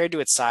compared to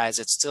its size,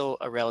 it's still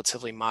a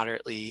relatively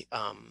moderately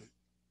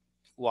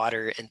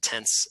water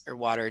intense or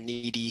water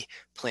needy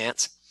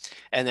plant.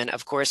 And then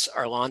of course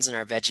our lawns and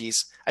our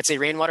veggies. I'd say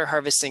rainwater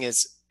harvesting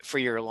is for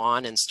your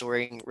lawn, and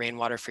storing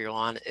rainwater for your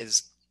lawn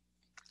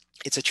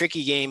it's a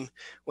tricky game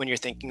when you're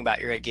thinking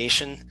about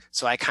irrigation.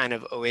 So I kind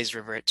of always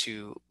revert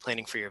to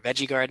planting for your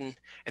veggie garden.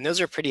 And those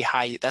are pretty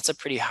high, that's a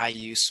pretty high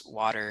use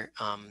water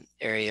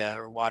area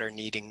or water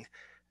needing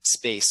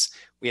space.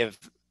 We have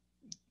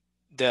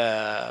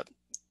the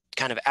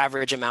kind of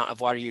average amount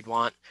of water you'd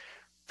want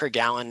per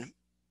gallon,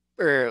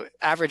 or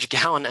average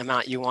gallon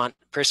amount you want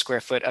per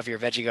square foot of your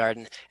veggie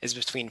garden is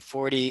between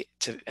 40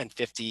 and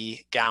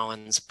 50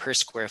 gallons per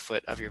square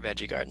foot of your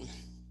veggie garden.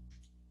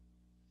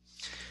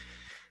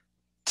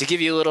 To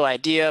give you a little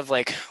idea of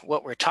like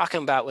what we're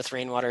talking about with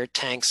rainwater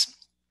tanks,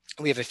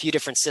 we have a few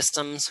different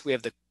systems. We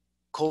have the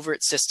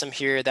culvert system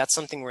here. That's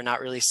something we're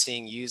not really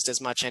seeing used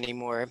as much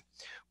anymore.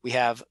 We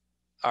have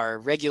our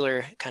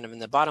regular, kind of in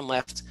the bottom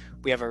left,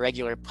 we have a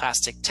regular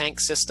plastic tank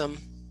system.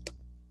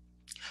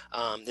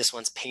 This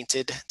one's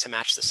painted to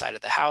match the side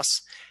of the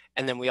house.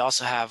 And then we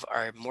also have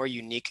our more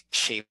unique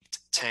shaped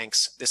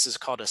tanks. This is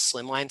called a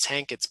slimline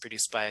tank. It's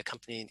produced by a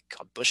company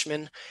called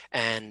Bushman,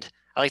 and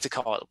I like to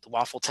call it the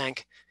waffle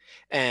tank.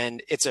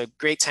 And it's a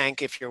great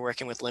tank if you're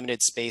working with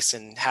limited space,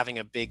 and having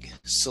a big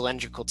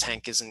cylindrical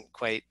tank isn't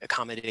quite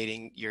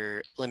accommodating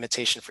your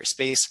limitation for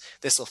space.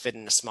 This will fit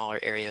into smaller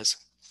areas.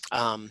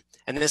 And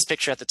this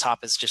picture at the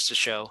top is just to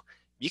show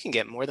you can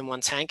get more than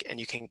one tank and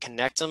you can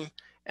connect them,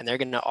 and they're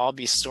going to all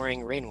be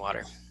storing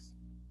rainwater.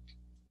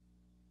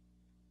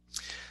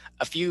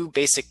 A few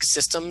basic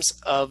systems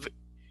of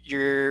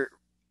your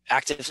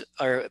active,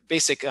 or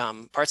basic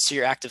parts to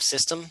your active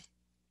system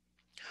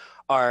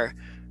are,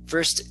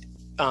 first,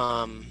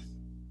 how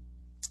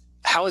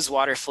is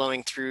water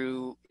flowing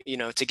through,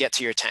 to get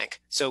to your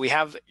tank? So we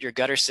have your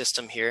gutter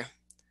system here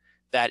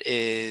that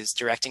is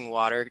directing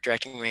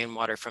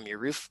rainwater from your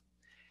roof.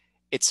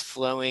 It's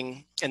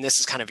flowing, and this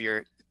is kind of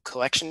your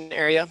collection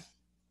area.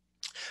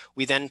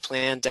 We then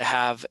plan to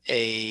have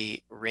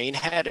a rain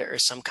head or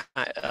some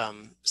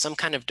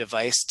kind of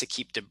device to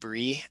keep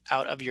debris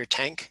out of your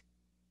tank.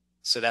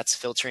 So that's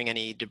filtering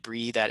any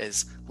debris that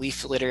is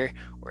leaf litter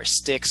or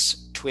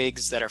sticks,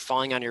 twigs that are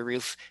falling on your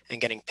roof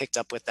and getting picked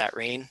up with that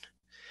rain.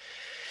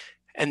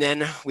 And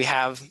then we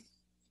have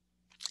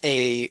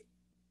a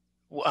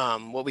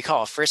what we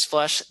call a first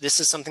flush. This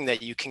is something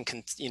that you can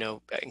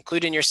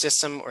include in your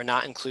system or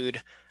not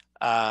include.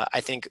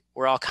 I think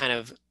we're all kind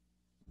of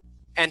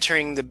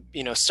entering the,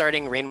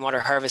 starting rainwater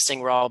harvesting.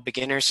 We're all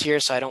beginners here,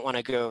 so I don't want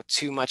to go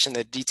too much in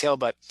the detail,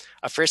 but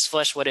a first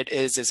flush, what it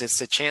is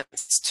it's a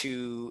chance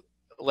to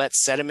let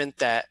sediment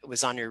that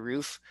was on your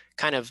roof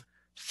kind of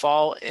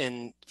fall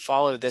and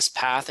follow this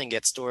path and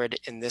get stored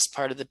in this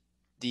part of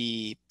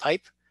the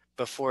pipe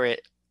before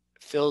it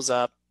fills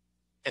up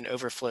and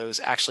overflows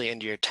actually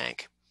into your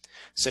tank.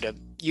 So to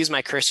use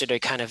my cursor to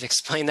kind of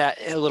explain that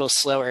a little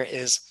slower,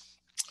 is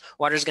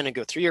water is going to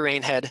go through your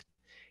rain head.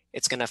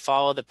 It's going to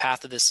follow the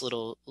path of this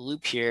little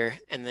loop here,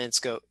 and then it's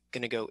going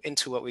to go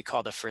into what we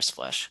call the first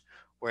flush,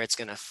 where it's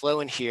going to flow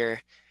in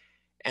here.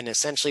 And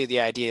essentially the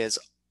idea is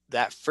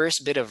that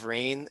first bit of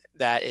rain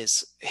that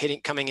is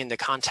coming into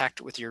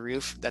contact with your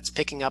roof, that's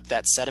picking up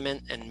that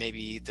sediment and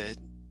maybe the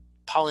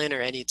pollen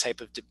or any type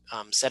of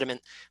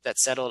sediment that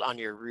settled on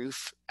your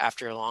roof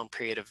after a long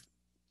period of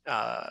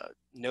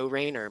no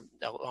rain or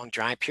a long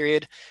dry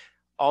period.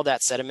 All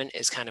that sediment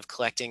is kind of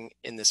collecting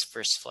in this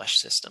first flush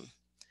system.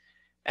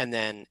 And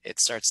then it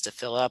starts to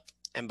fill up.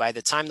 And by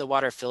the time the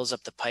water fills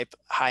up the pipe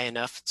high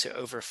enough to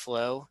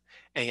overflow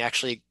and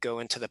actually go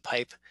into the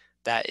pipe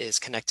that is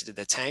connected to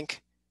the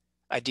tank,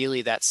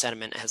 ideally that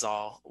sediment has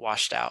all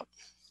washed out.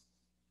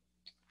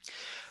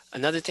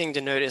 Another thing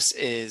to notice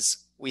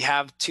is we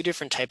have two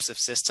different types of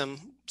systems.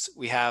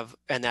 We have,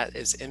 and that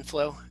is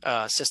inflow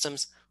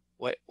systems.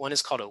 One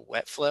is called a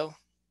wet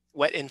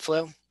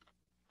inflow.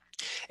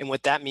 And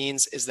what that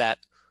means is that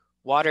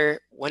water,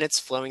 when it's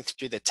flowing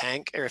through the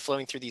tank or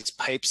flowing through these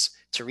pipes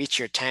to reach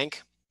your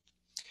tank,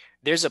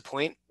 there's a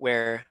point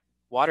where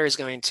water is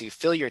going to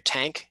fill your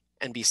tank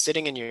and be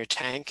sitting in your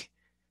tank,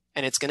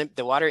 and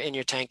the water in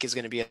your tank is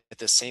going to be at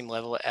the same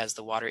level as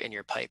the water in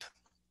your pipe.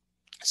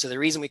 So the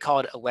reason we call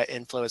it a wet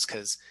inflow is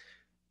because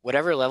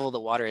whatever level the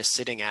water is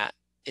sitting at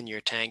in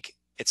your tank,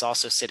 it's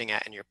also sitting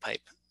at in your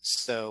pipe.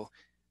 So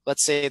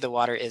let's say the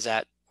water is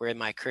at where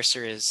my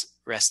cursor is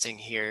resting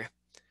here.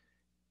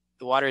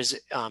 The water is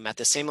at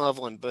the same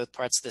level in both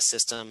parts of the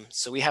system.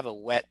 So we have a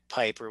wet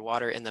pipe or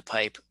water in the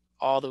pipe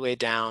all the way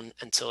down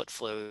until it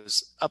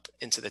flows up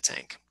into the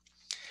tank.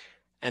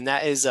 And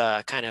that is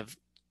kind of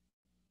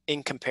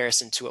in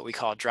comparison to what we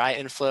call dry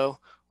inflow,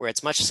 where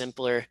it's much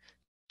simpler,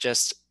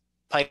 just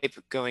pipe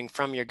going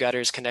from your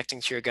gutters, connecting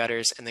to your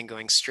gutters, and then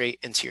going straight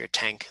into your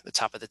tank, the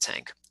top of the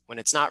tank. When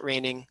it's not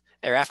raining,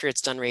 or after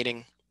it's done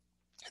raining,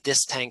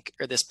 this tank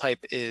or this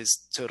pipe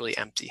is totally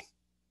empty.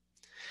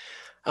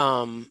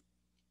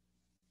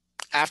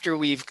 After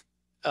we've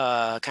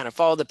kind of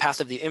followed the path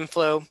of the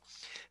inflow,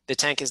 the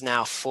tank is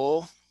now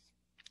full.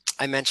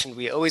 I mentioned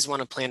we always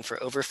want to plan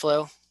for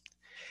overflow.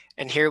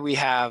 And here we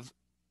have,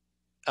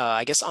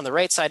 I guess on the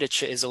right side,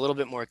 it is a little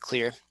bit more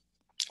clear.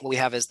 What we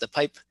have is the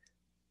pipe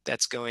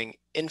that's going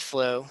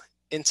inflow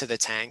into the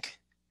tank.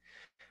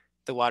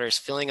 The water is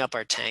filling up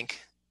our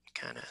tank,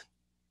 kind of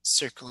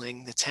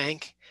circling the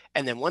tank.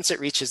 And then once it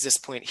reaches this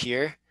point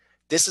here,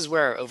 this is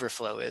where our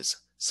overflow is.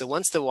 So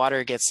once the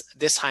water gets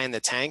this high in the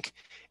tank,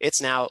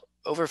 it's now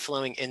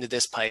overflowing into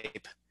this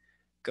pipe,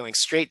 going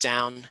straight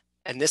down.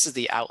 And this is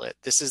the outlet.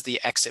 This is the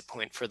exit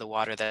point for the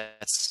water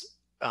that's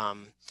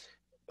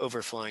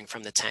overflowing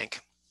from the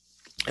tank.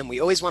 And we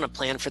always want to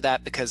plan for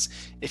that, because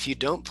if you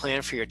don't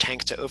plan for your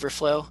tank to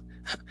overflow,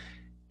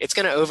 it's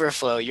going to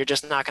overflow. You're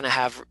just not going to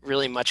have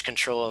really much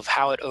control of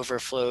how it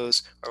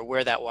overflows or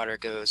where that water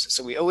goes.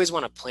 So we always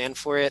want to plan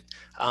for it.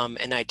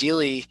 And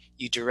ideally,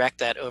 you direct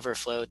that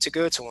overflow to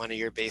go to one of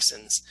your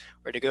basins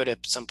or to go to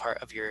some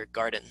part of your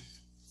garden.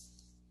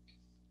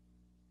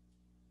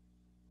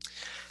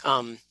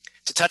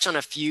 To touch on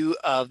a few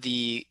of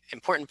the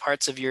important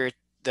parts of a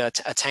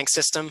tank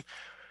system,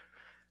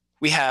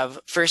 we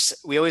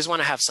always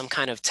want to have some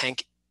kind of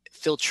tank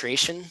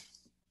filtration.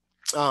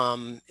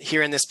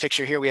 Here in this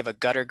picture here, we have a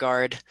gutter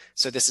guard.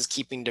 So this is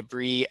keeping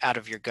debris out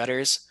of your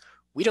gutters.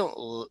 We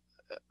don't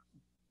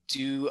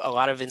do a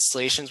lot of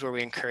installations where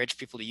we encourage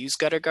people to use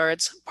gutter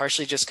guards,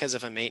 partially just because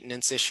of a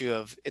maintenance issue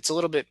of it's a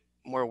little bit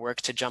more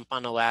work to jump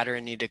on a ladder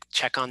and need to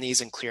check on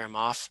these and clear them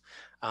off.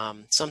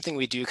 Something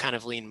we do kind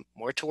of lean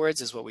more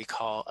towards is what we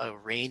call a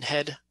rain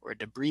head or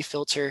debris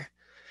filter.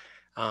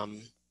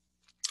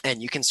 And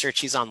you can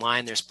search these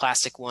online. There's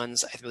plastic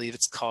ones. I believe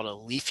it's called a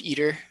leaf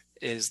eater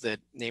is the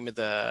name of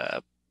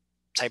the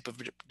type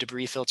of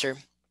debris filter.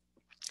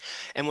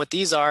 And what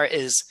these are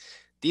is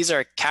these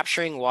are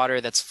capturing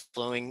water that's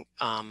flowing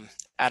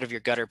out of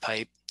your gutter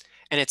pipe,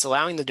 and it's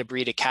allowing the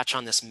debris to catch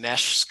on this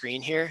mesh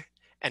screen here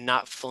and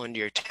not flow into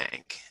your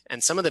tank.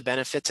 And some of the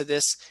benefit to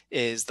this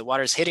is the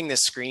water is hitting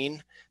this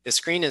screen. The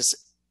screen is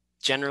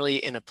generally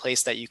in a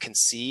place that you can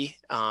see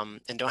and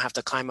don't have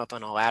to climb up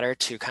on a ladder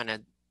to kind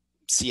of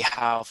see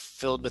how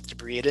filled with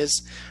debris it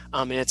is.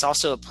 And it's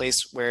also a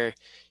place where,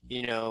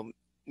 you know,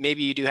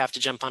 maybe you do have to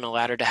jump on a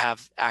ladder to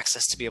have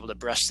access to be able to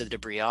brush the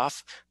debris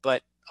off.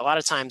 But a lot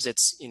of times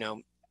it's, you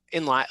know,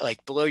 in line,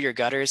 like below your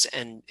gutters,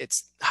 and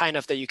it's high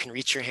enough that you can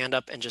reach your hand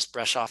up and just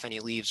brush off any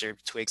leaves or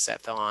twigs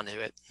that fell onto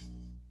it.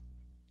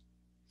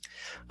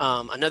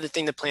 Another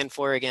thing to plan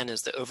for, again,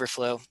 is the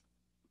overflow.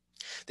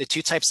 The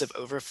two types of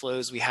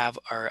overflows we have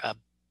are a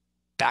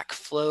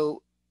backflow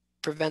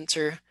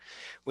preventer,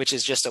 which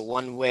is just a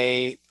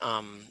one-way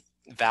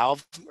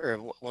valve or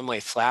one-way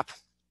flap,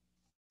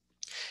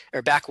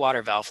 or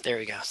backwater valve. There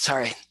we go.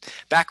 Sorry,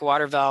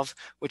 backwater valve,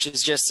 which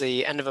is just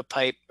the end of a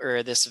pipe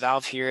or this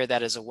valve here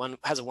that is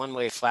has a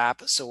one-way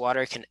flap, so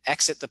water can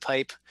exit the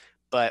pipe,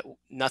 but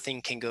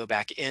nothing can go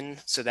back in.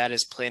 So that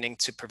is planning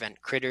to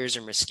prevent critters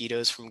or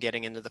mosquitoes from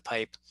getting into the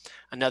pipe.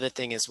 Another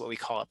thing is what we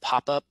call a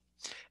pop-up,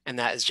 and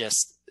that is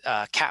just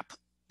a cap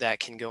that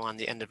can go on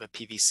the end of a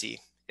PVC.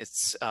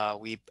 It's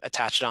we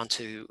attach it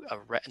onto a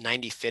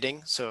 90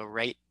 fitting, so a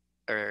right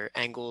or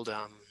angled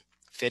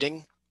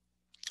fitting.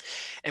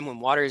 And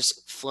when water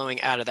is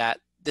flowing out of that,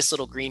 this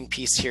little green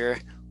piece here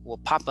will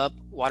pop up,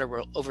 water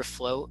will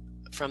overflow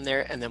from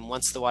there, and then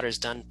once the water is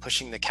done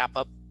pushing the cap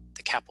up,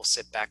 the cap will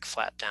sit back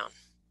flat down.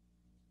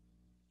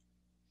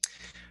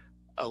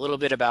 A little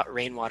bit about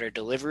rainwater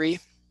delivery.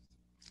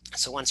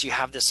 So once you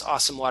have this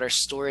awesome water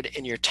stored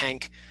in your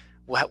tank,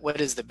 what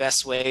is the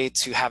best way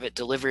to have it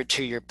delivered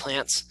to your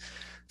plants?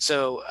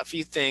 So a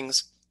few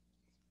things.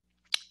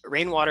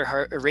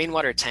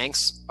 Rainwater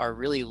tanks are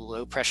really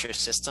low pressure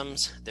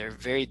systems. They're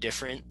very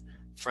different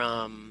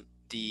from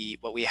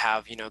what we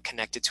have, you know,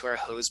 connected to our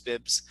hose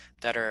bibs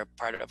that are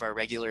part of our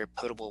regular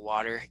potable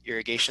water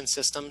irrigation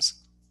systems.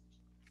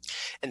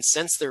 And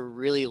since they're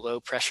really low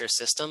pressure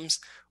systems,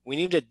 we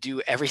need to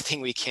do everything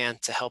we can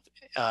to help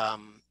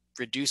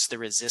reduce the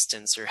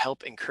resistance or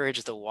help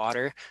encourage the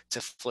water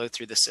to flow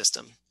through the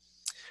system.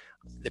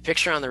 The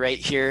picture on the right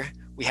here,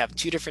 we have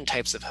two different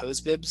types of hose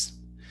bibs.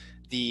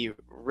 The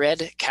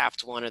red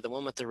capped one, or the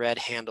one with the red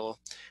handle,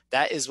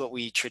 that is what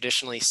we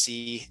traditionally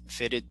see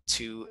fitted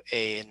to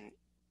an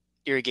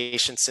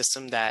irrigation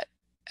system that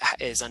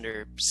is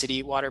under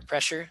city water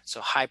pressure,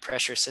 so high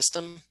pressure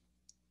system.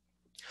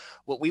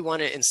 What we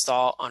want to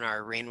install on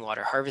our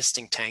rainwater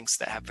harvesting tanks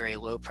that have very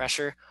low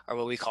pressure are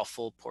what we call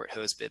full port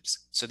hose bibs.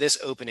 So this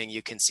opening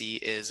you can see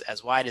is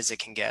as wide as it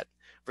can get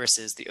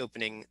versus the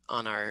opening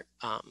on our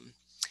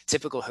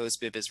typical hose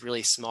bib is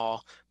really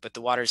small, but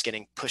the water is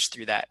getting pushed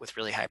through that with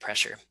really high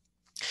pressure.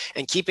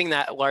 And keeping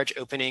that large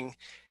opening,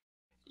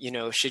 you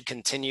know, should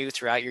continue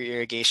throughout your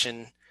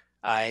irrigation.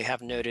 I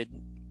have noted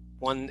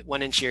one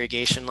inch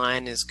irrigation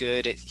line is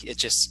good. It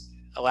just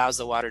allows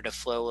the water to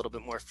flow a little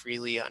bit more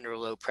freely under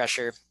low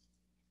pressure.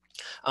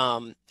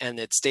 And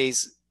it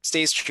stays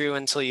true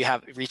until you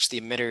have reached the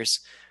emitters.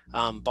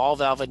 Ball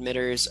valve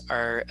emitters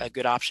are a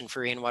good option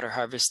for rainwater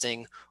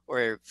harvesting,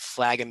 or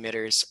flag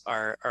emitters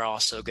are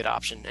also a good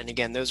option. And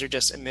again, those are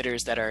just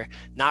emitters that are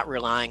not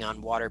relying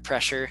on water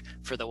pressure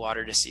for the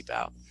water to seep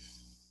out.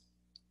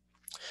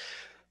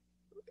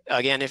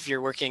 Again, if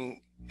you're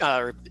working,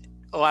 a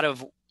lot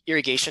of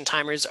irrigation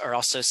timers are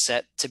also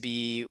set to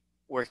be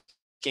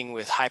working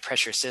with high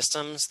pressure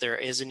systems. There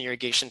is an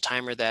irrigation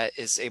timer that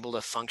is able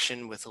to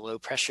function with low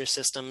pressure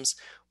systems.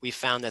 We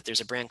found that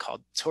there's a brand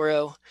called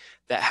Toro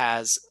that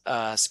has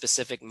a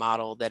specific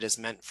model that is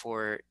meant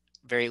for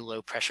very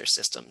low pressure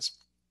systems.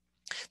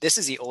 This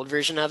is the old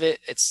version of it.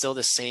 It's still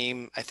the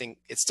same. I think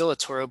it's still a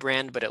Toro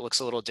brand, but it looks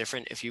a little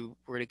different. If you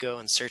were to go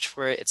and search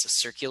for it, it's a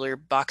circular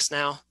box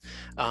now.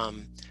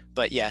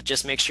 But yeah,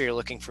 just make sure you're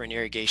looking for an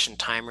irrigation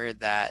timer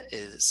that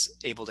is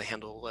able to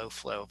handle low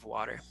flow of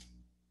water.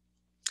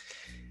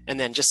 And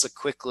then just a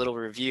quick little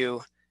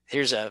review.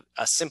 Here's a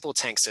simple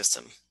tank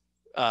system.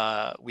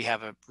 We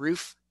have a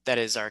roof that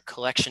is our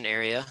collection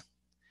area.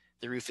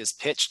 The roof is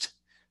pitched,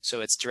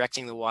 so it's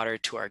directing the water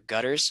to our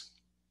gutters.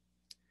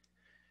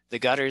 The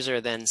gutters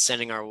are then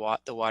sending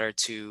the water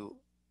to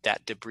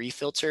that debris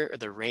filter, or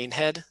the rain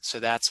head.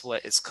 So that's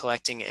what is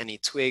collecting any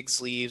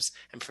twigs, leaves,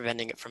 and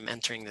preventing it from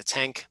entering the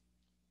tank.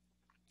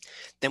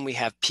 Then we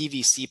have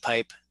PVC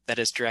pipe that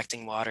is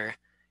directing water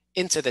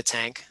into the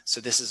tank.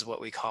 So this is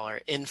what we call our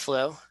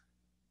inflow.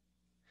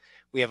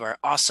 We have our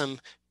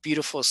awesome,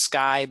 beautiful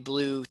sky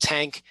blue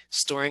tank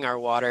storing our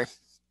water.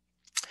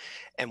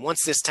 And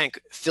once this tank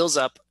fills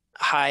up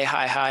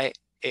high,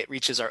 it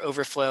reaches our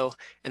overflow,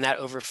 and that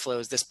overflow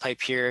is this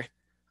pipe here.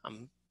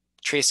 I'm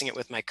tracing it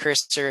with my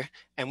cursor,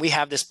 and we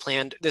have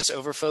this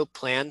overflow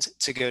planned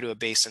to go to a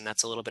basin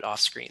that's a little bit off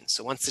screen.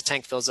 So once the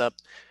tank fills up,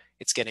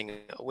 it's getting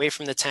away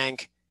from the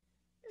tank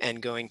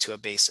and going to a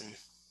basin.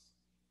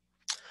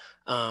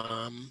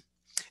 And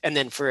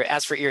then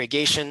as for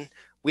irrigation,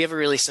 we have a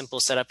really simple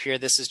setup here.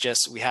 This is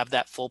just, we have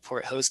that full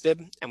port hose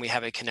bib, and we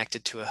have it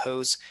connected to a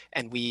hose.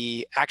 And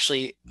we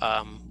actually,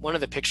 one of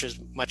the pictures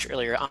much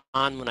earlier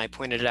on when I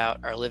pointed out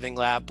our living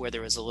lab where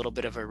there was a little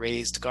bit of a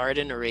raised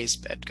garden, a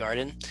raised bed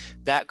garden,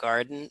 that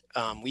garden,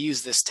 we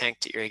use this tank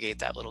to irrigate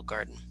that little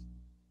garden.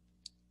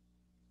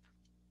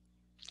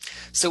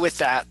 So with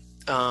that,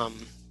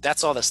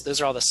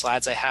 those are all the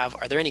slides I have.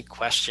 Are there any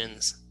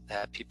questions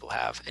that people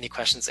have? Any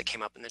questions that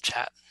came up in the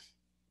chat?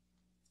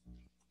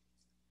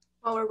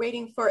 While we're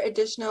waiting for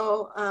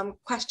additional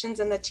questions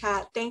in the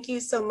chat, thank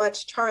you so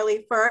much,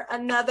 Charlie, for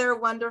another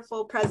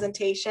wonderful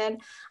presentation.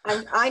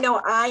 I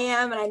know I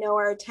am, and I know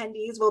our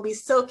attendees will be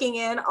soaking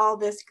in all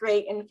this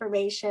great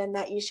information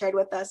that you shared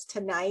with us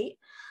tonight.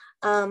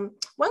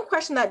 One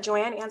question that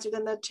Joanne answered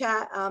in the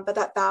chat, but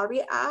that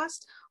Valerie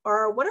asked,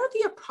 are what are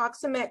the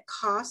approximate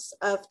costs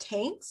of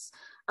tanks?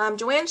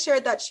 Joanne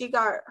shared that she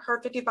got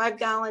her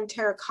 55-gallon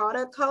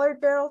terracotta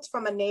colored barrels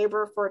from a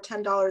neighbor for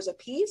 $10 a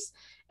piece,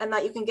 and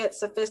that you can get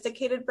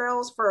sophisticated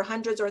barrels for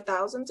hundreds or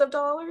thousands of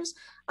dollars.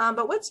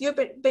 But what's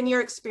been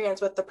your experience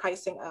with the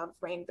pricing of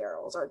rain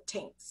barrels or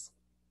tanks?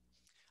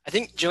 I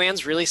think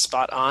Joanne's really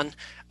spot on.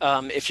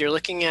 If you're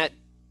looking at,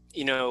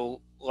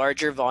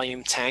 larger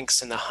volume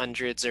tanks in the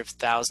hundreds or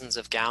thousands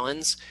of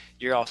gallons,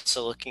 you're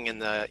also looking in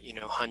the,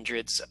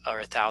 hundreds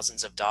or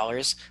thousands of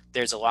dollars.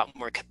 There's a lot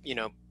more,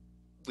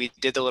 we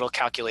did the little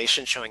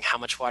calculation showing how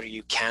much water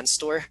you can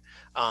store.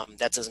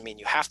 That doesn't mean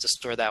you have to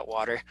store that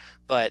water,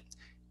 but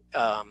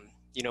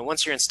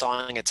once you're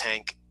installing a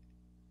tank,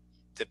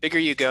 the bigger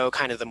you go,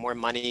 kind of the more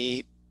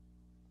money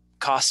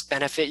cost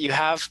benefit you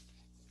have.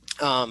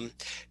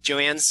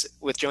 Joanne's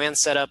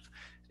setup,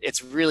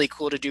 it's really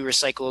cool to do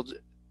recycled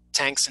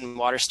tanks and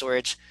water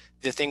storage.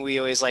 The thing we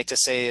always like to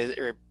say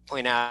or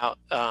point out,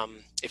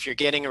 if you're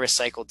getting a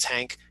recycled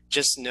tank,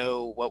 just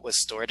know what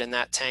was stored in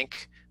that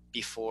tank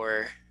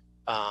before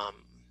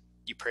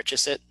you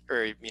purchase it,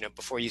 or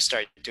before you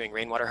start doing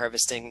rainwater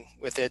harvesting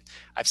with it.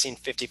 I've seen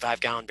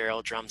 55-gallon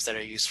barrel drums that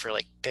are used for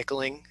like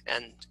pickling,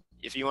 and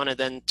if you want to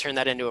then turn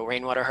that into a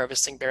rainwater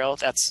harvesting barrel,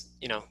 that's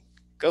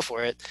go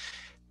for it.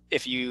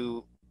 If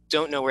you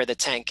don't know where the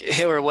tank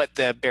or what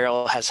the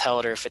barrel has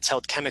held, or if it's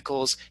held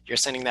chemicals, you're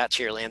sending that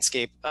to your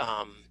landscape.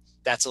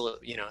 That's a little,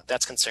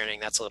 that's concerning.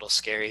 That's a little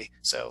scary.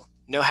 So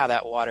know how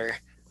that water,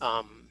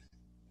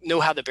 know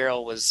how the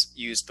barrel was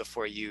used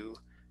before you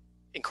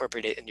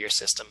incorporate it into your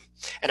system.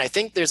 And I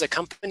think there's a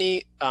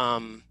company,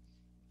 I'm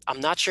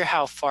not sure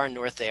how far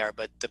north they are,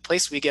 but the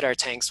place we get our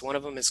tanks, one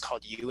of them is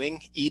called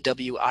Ewing,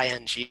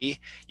 E-W-I-N-G.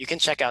 You can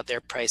check out their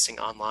pricing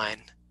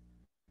online.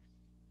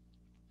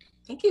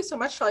 Thank you so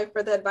much, Charlie,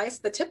 for the advice,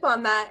 the tip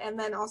on that, and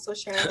then also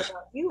sharing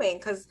about Ewing,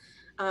 because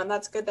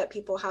that's good that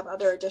people have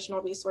other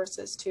additional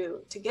resources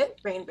to get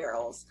rain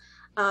barrels.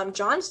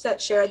 John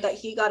shared that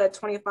he got a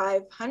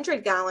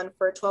 2,500 gallon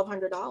for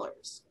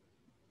 $1,200.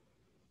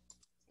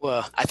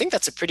 Well, I think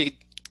that's a pretty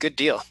good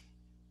deal.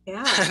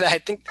 Yeah. I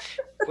think,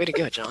 way to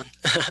go, John.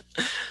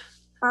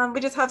 We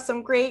just have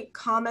some great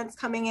comments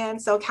coming in.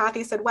 So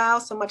Kathy said, wow,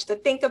 so much to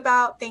think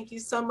about. Thank you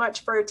so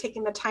much for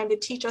taking the time to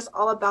teach us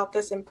all about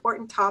this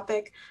important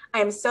topic.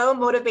 I am so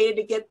motivated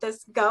to get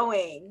this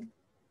going.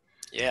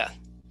 Yeah.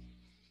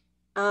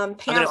 Pam,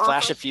 I'm going to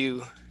flash a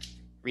few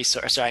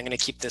resources. Sorry, I'm going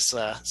to keep this,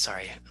 I'm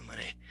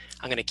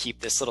going to keep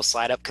this little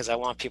slide up because I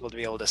want people to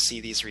be able to see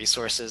these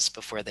resources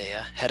before they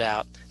head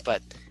out.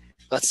 But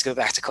let's go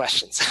back to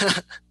questions.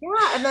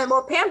 Yeah, and then,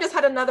 well, Pam just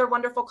had another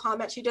wonderful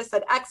comment. She just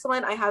said,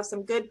 excellent. I have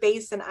some good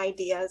basin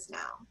ideas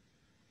now.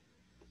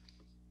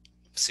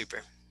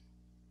 Super.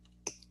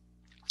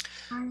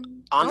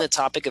 On the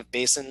topic of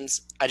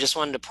basins, I just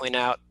wanted to point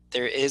out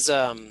there is,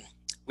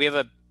 we have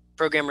a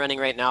program running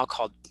right now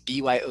called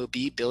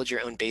BYOB, Build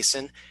Your Own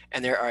Basin,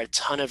 and there are a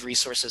ton of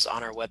resources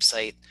on our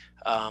website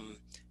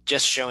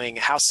just showing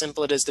how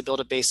simple it is to build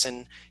a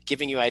basin,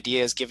 giving you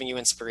ideas, giving you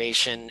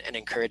inspiration and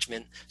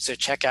encouragement. So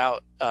check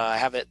out, I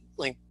have it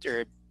linked,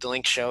 or the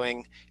link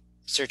showing,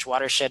 search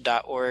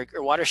watershed.org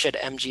or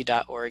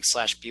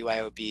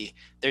watershedmg.org/BYOB.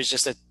 There's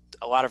just a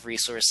lot of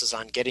resources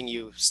on getting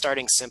you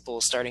starting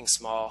simple, starting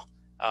small.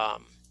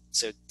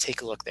 So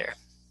take a look there.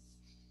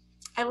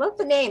 I love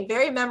the name,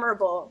 very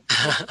memorable,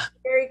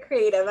 very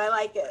creative. I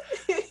like it.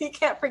 You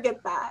can't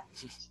forget that.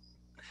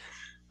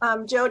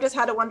 Joe just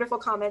had a wonderful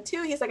comment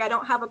too. He's like, I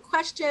don't have a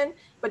question,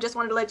 but just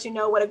wanted to let you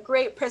know what a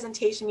great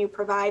presentation you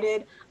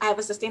provided. I have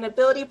a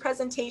sustainability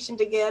presentation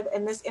to give,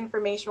 and this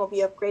information will be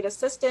of great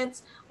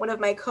assistance. One of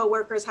my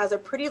coworkers has a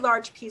pretty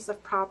large piece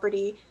of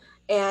property,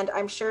 and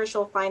I'm sure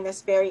she'll find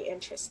this very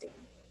interesting.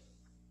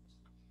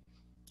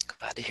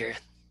 Glad to hear it.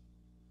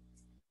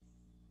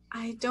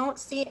 I don't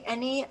see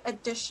any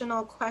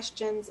additional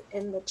questions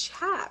in the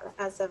chat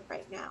as of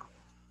right now.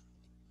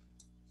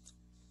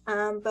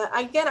 But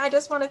again, I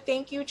just want to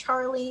thank you,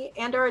 Charlie,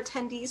 and our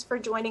attendees for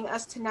joining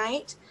us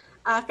tonight.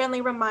 A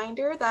friendly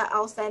reminder that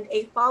I'll send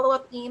a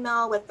follow-up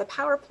email with the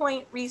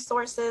PowerPoint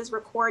resources,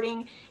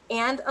 recording,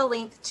 and a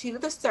link to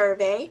the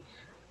survey.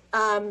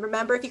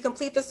 Remember, if you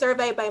complete the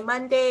survey by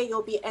Monday,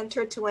 you'll be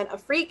entered to win a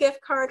free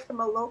gift card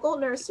from a local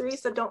nursery.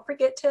 So don't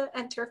forget to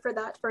enter for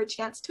that for a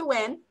chance to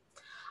win.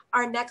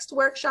 Our next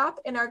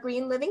workshop in our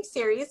Green Living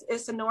series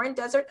is Sonoran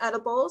Desert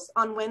Edibles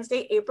on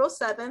Wednesday, April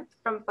 7th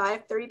from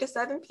 5:30 to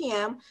 7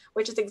 p.m.,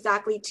 which is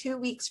exactly 2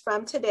 weeks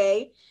from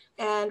today.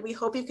 And we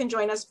hope you can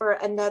join us for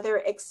another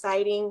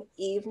exciting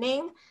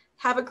evening.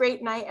 Have a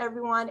great night,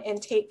 everyone,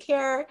 and take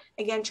care.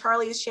 Again,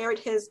 Charlie's shared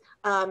his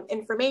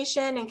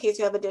information in case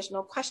you have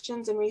additional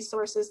questions and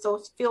resources,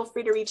 so feel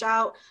free to reach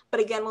out. But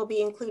again, we'll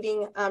be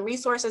including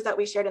resources that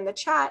we shared in the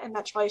chat and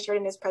that Charlie shared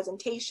in his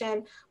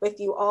presentation with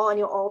you all, and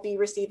you'll all be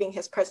receiving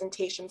his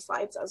presentation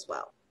slides as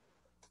well.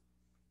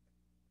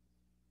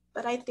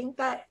 But I think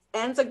that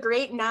ends a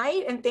great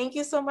night, and thank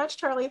you so much,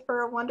 Charlie,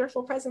 for a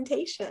wonderful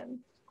presentation.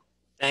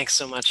 Thanks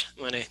so much,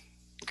 Money.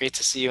 Great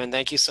to see you, and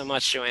thank you so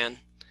much, Joanne.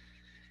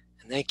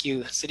 And thank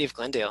you, City of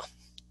Glendale.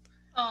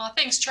 Oh,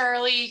 thanks,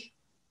 Charlie.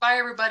 Bye,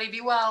 everybody. Be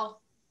well.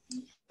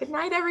 Good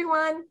night,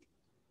 everyone.